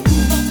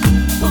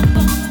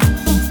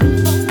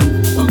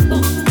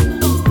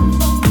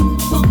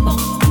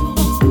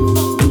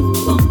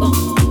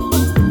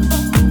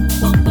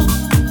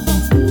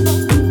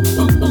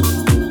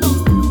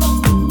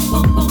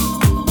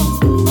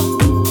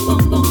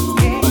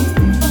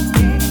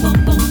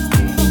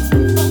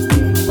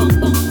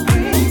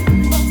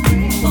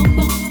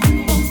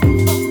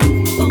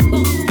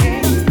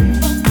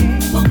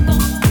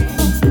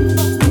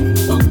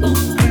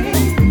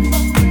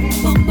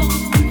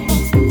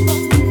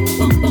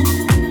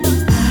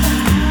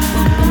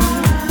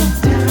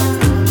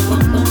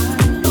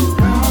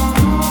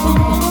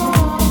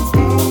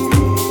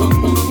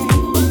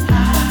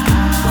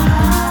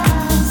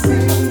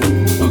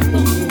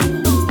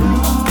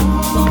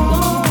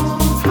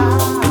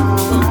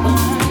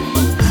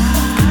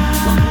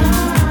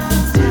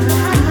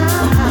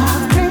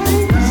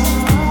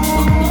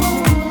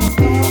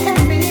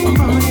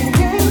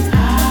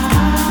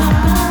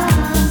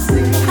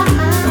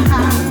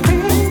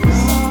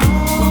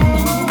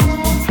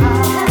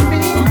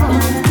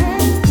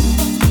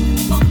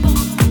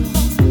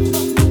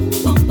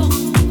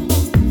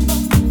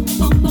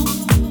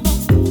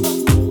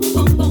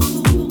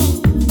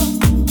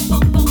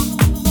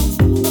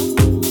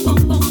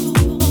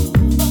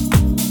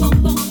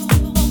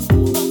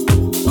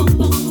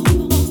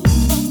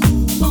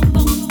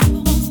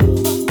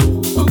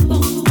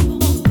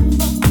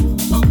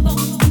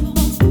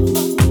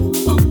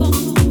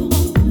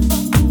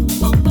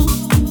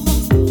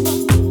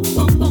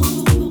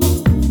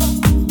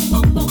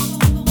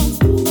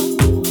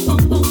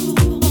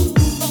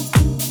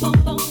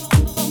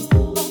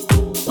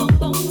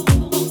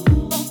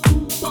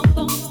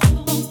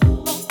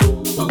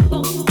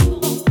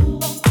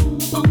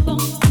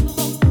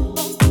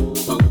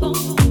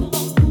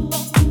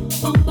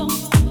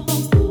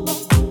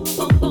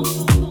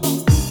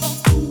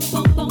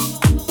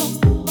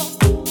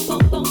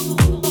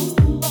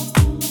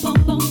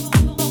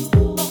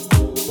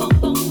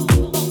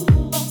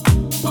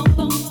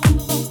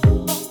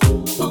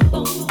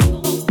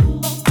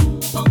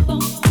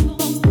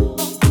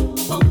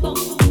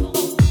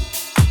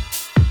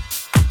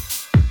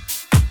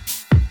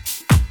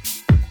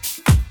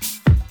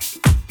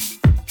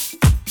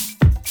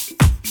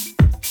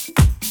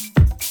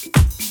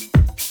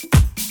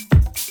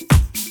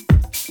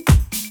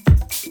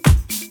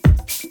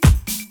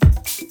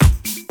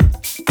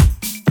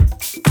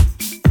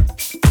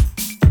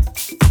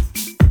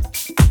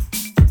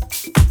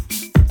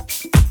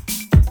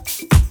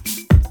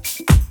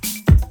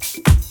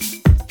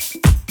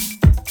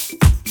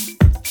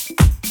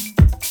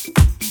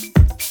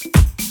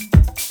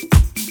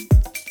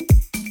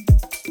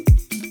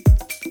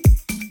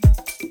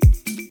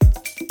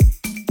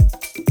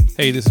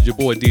 Hey, this is your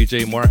boy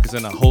DJ Marcus,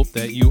 and I hope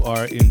that you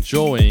are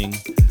enjoying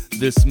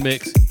this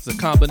mix. It's a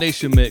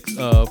combination mix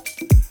of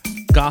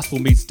gospel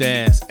meets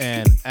dance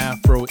and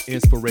Afro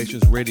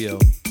Inspirations Radio.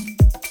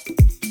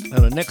 Now,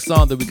 the next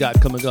song that we got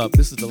coming up,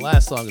 this is the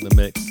last song in the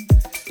mix.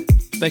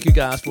 Thank you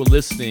guys for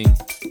listening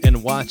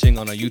and watching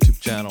on our YouTube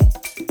channel.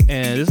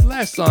 And this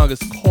last song is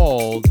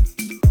called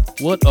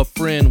What a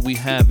Friend We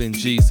Have in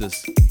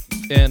Jesus.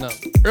 And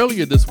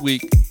earlier this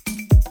week,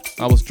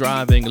 I was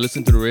driving and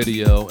listening to the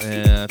radio,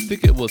 and I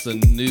think it was a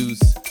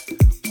news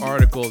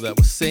article that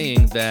was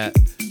saying that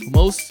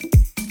most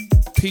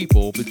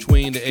people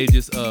between the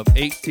ages of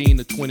 18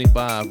 to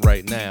 25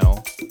 right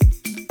now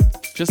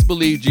just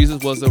believe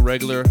Jesus was a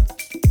regular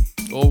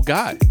old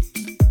guy.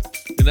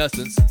 In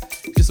essence,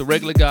 just a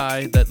regular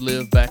guy that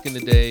lived back in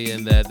the day,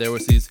 and that there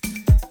was these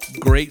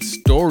great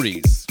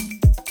stories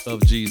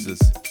of Jesus.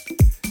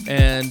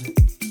 And,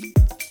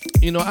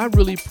 you know, I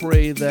really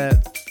pray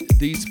that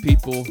these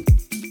people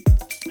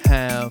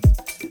have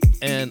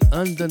an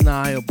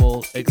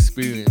undeniable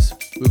experience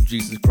with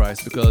Jesus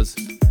Christ, because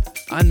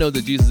I know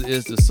that Jesus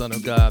is the Son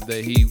of God,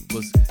 that he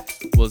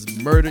was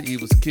murdered, he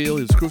was killed,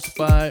 he was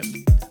crucified,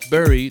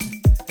 buried,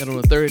 and on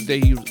the third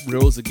day he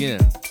rose again.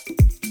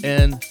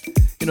 And,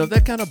 you know,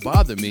 that kind of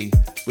bothered me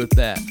with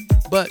that.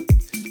 But,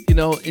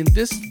 In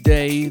this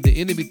day, the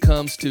enemy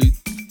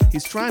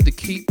he's trying to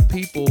keep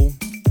people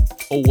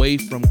away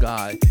from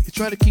God. He's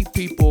trying to keep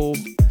people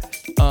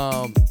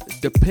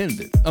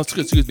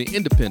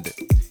independent.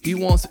 He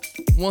wants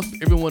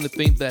everyone to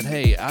think that,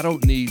 hey, I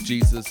don't need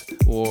Jesus,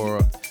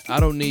 or I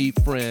don't need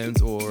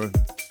friends, or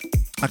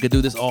I can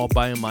do this all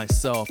by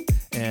myself,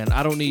 and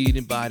I don't need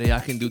anybody. I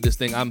can do this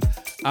thing.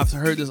 I've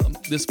heard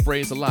this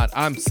phrase a lot.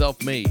 I'm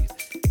self-made,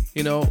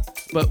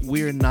 but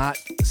we're not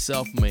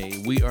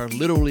self-made. We are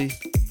literally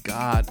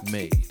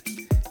God-made.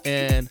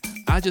 And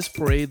I just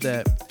pray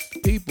that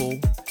people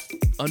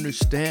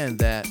understand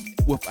that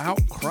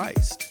without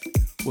Christ,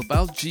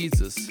 without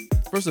Jesus,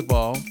 first of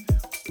all,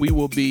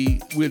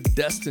 we're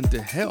destined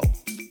to hell,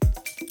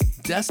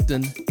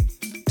 destined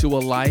to a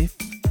life,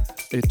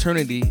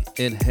 eternity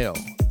in hell.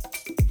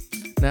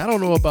 Now, I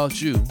don't know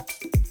about you.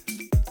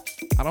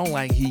 I don't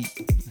like heat.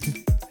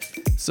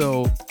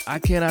 So I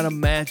cannot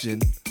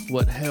imagine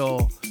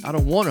I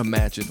don't want to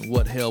imagine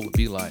what hell would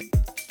be like.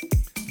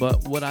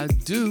 But what I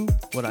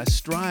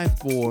strive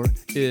for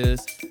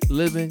is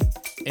living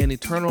an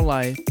eternal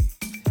life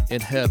in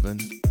heaven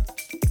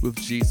with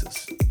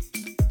Jesus.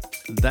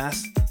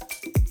 That's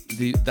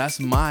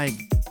my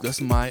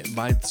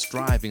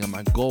striving and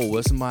my goal.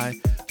 That's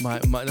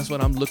that's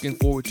what I'm looking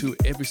forward to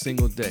every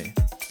single day.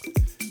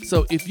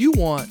 So if you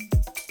want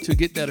to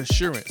get that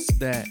assurance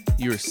that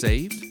you're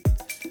saved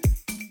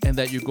and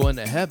that you're going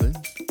to heaven,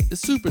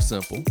 it's super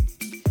simple.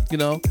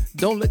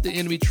 Don't let the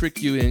enemy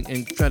trick you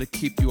and try to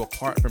keep you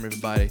apart from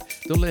everybody.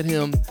 Don't let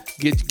him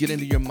get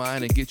into your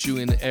mind and get you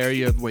in the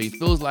area where he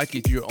feels like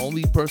if you're the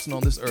only person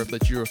on this earth,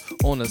 that you're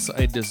on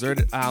a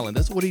deserted island.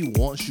 That's what he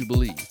wants you to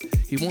believe.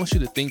 He wants you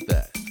to think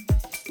that.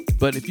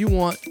 But if you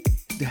want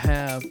to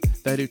have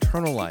that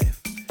eternal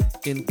life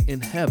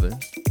in heaven,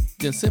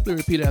 then simply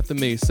repeat after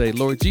me. Say,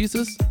 Lord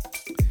Jesus,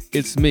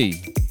 it's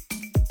me.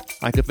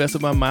 I confess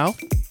with my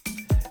mouth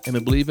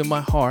and believe in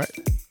my heart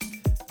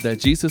that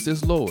Jesus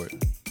is Lord.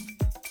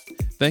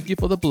 Thank you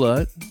for the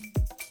blood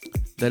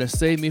that has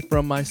saved me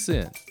from my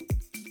sin.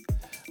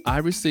 I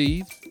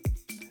receive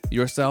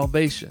your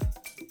salvation.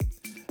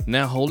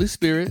 Now, Holy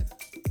Spirit,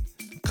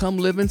 come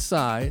live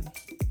inside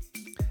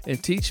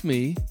and teach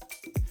me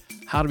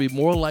how to be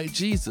more like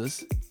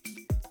Jesus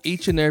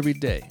each and every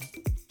day.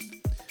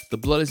 The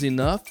blood is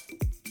enough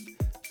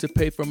to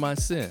pay for my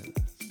sins.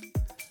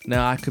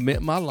 Now I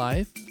commit my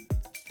life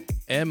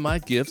and my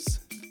gifts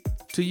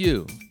to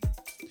you.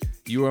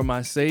 You are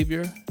my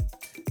Savior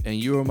and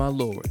you are my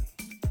Lord.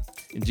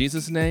 In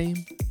Jesus'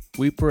 name,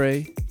 we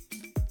pray,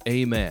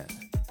 amen.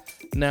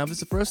 Now, if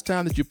it's the first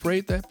time that you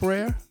prayed that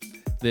prayer,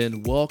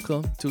 then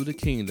welcome to the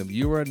kingdom.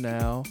 You are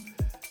now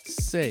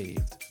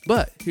saved.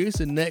 But here's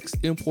the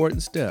next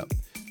important step.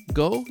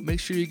 Go make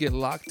sure you get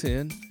locked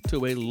in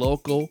to a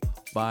local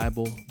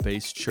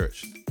Bible-based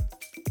church.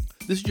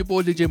 This is your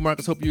boy, DJ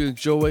Marcus. Hope you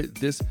enjoyed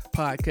this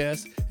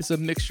podcast. It's a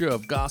mixture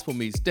of gospel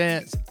meets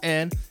dance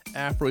and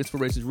Afro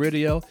Inspirations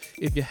Radio.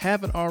 If you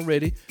haven't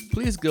already,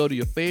 please go to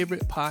your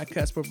favorite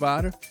podcast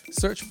provider,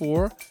 search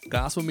for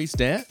Gospel Meets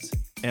Dance,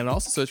 and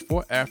also search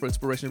for Afro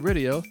Inspiration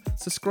Radio.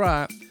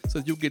 Subscribe so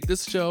that you'll get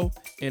this show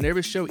and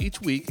every show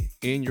each week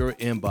in your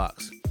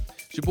inbox.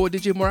 It's your boy,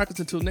 DJ Marcus.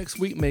 Until next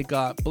week, may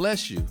God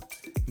bless you,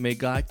 may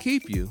God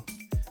keep you,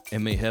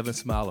 and may heaven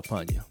smile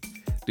upon you.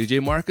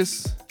 DJ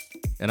Marcus,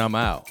 and I'm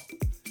out.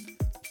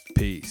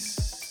 Peace.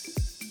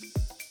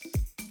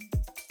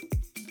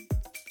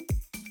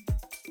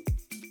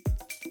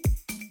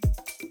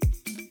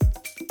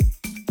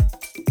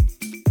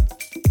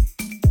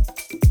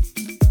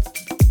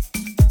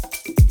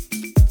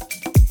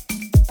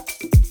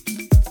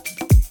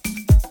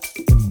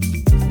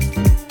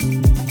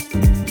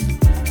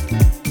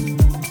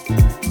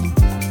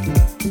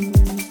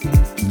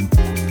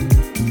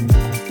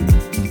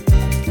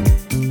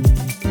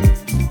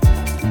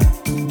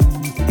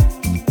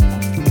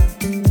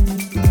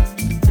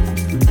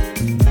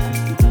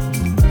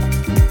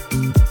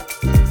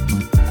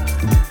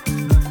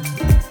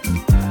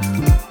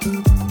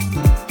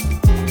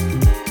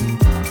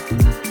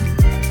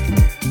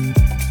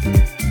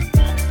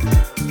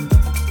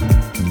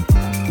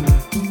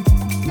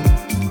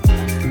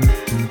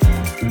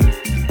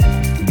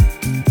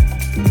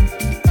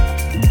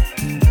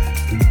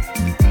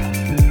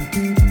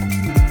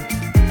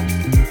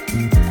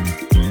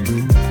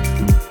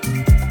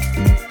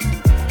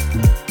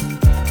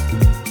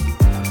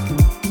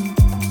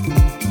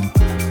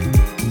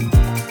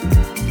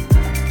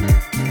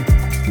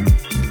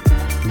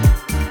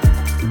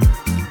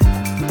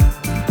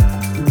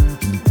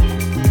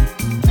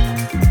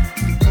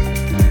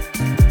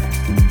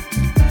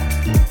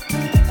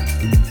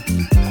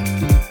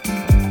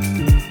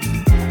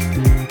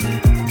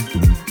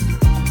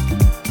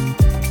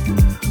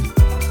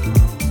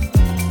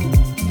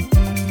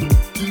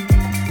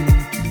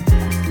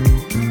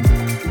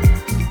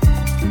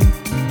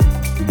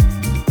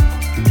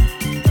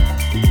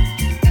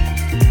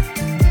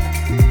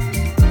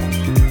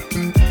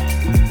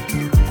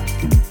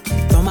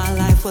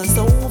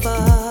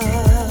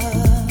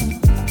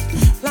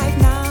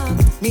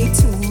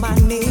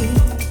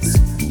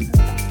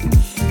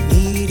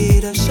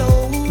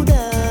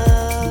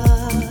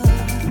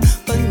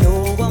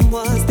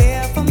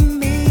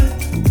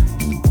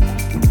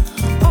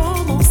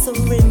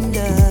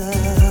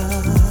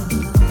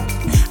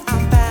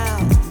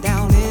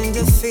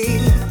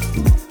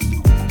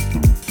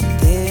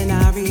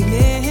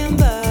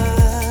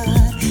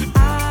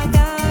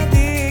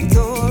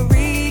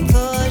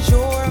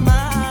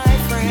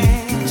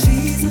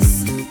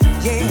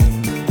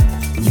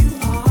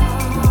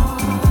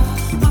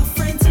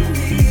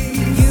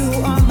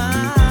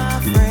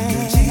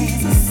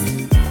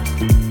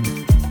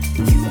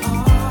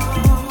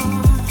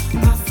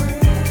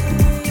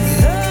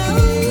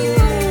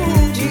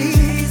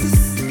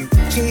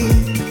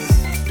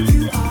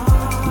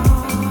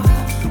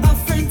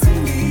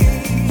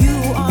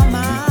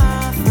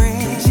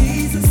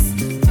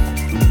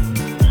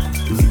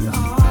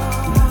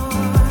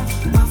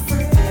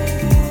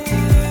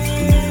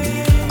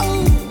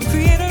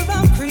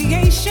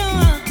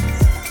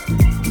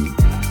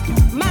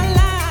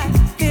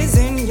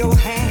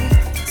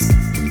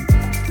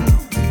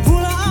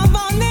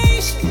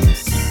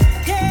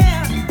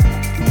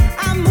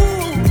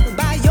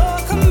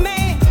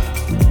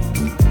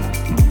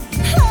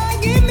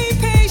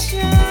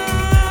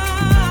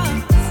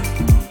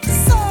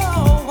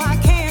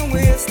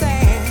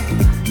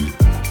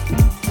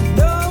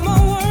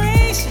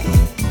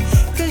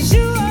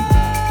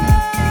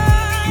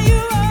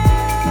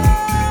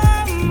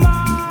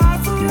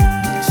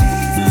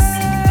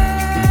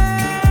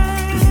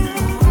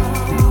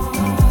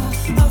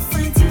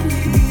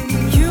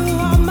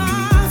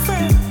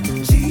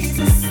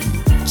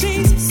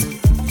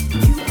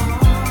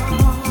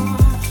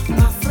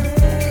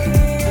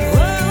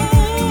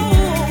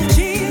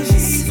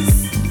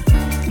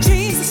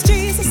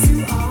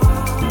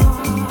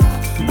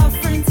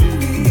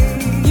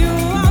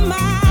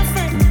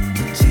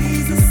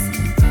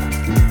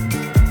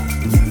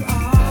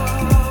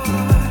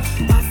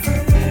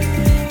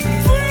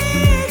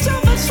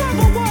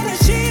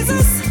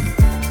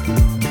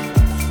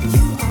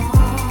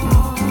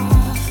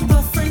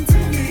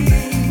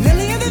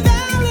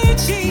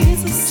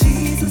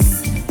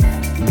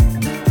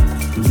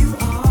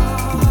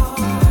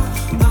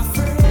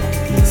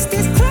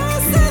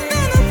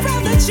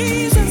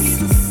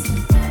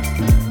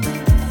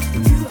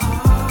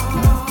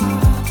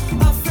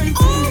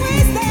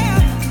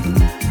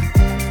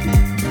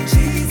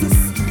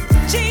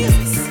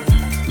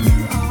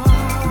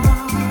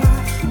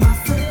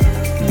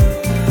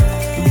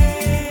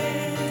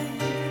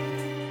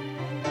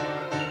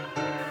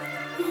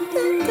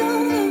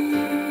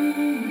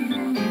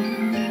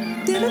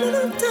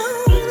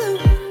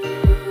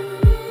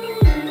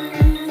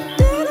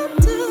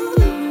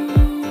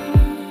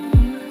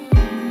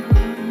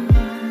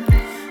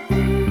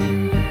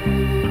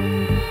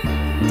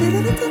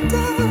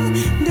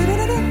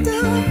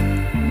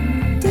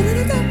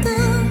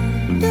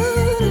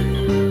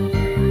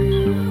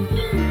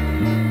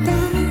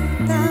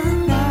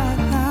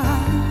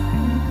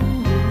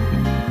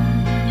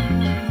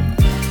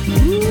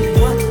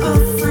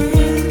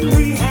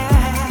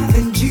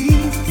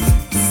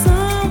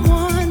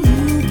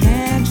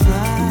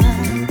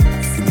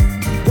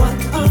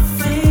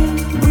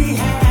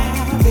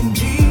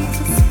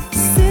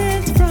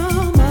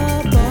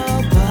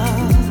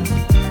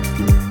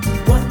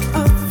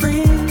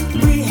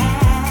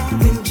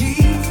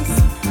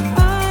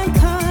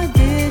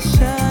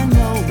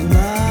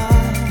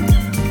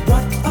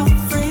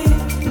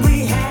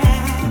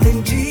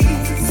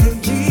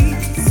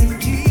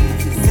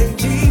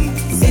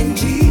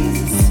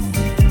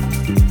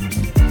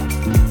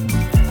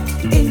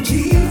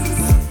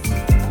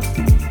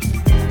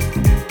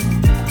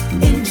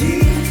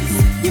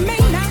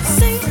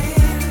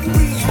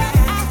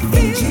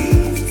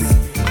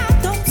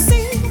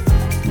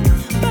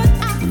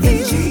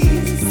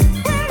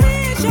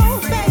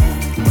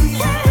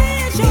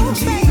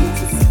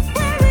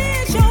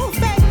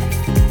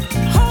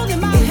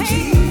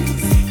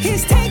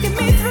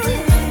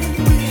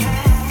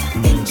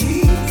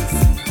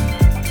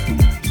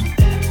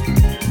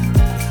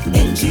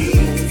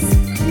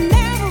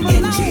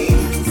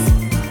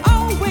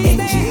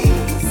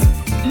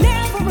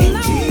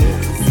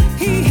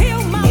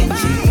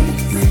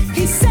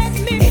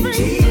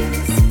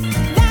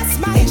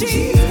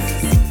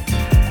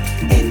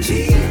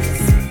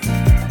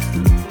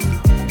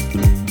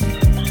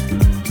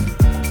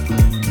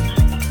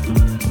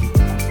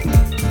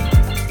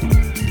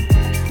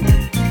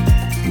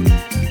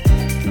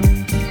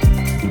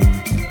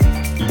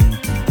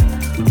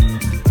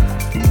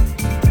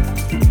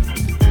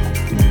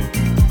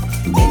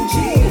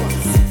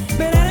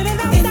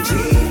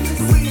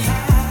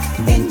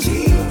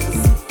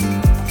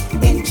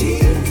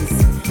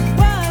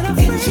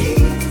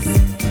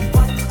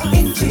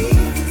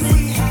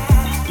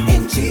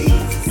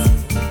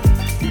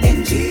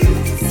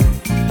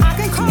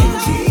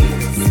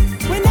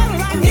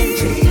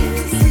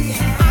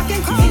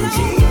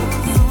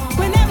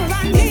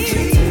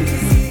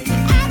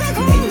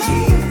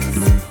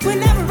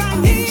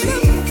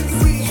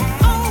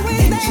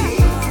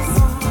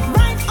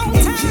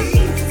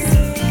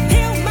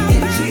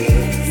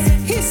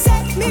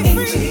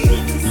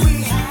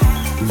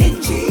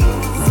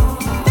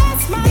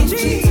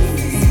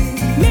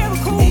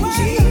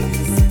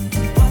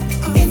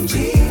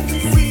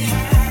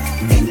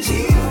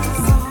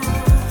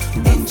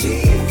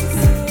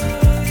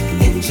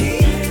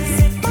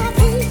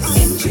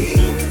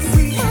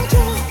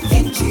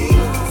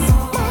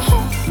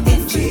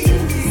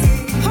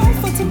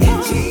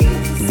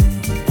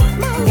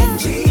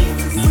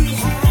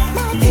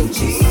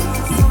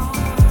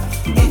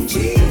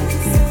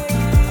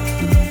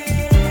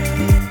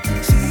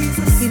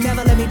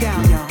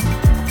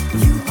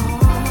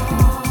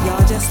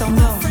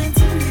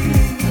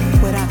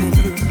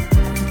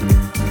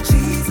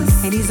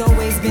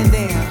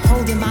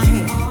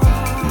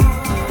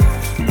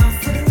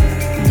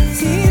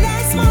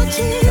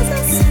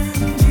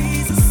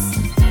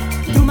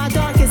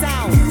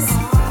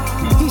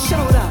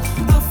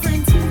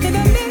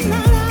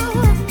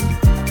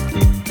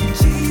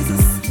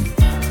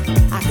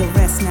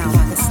 Now I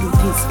can sleep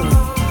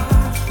peacefully.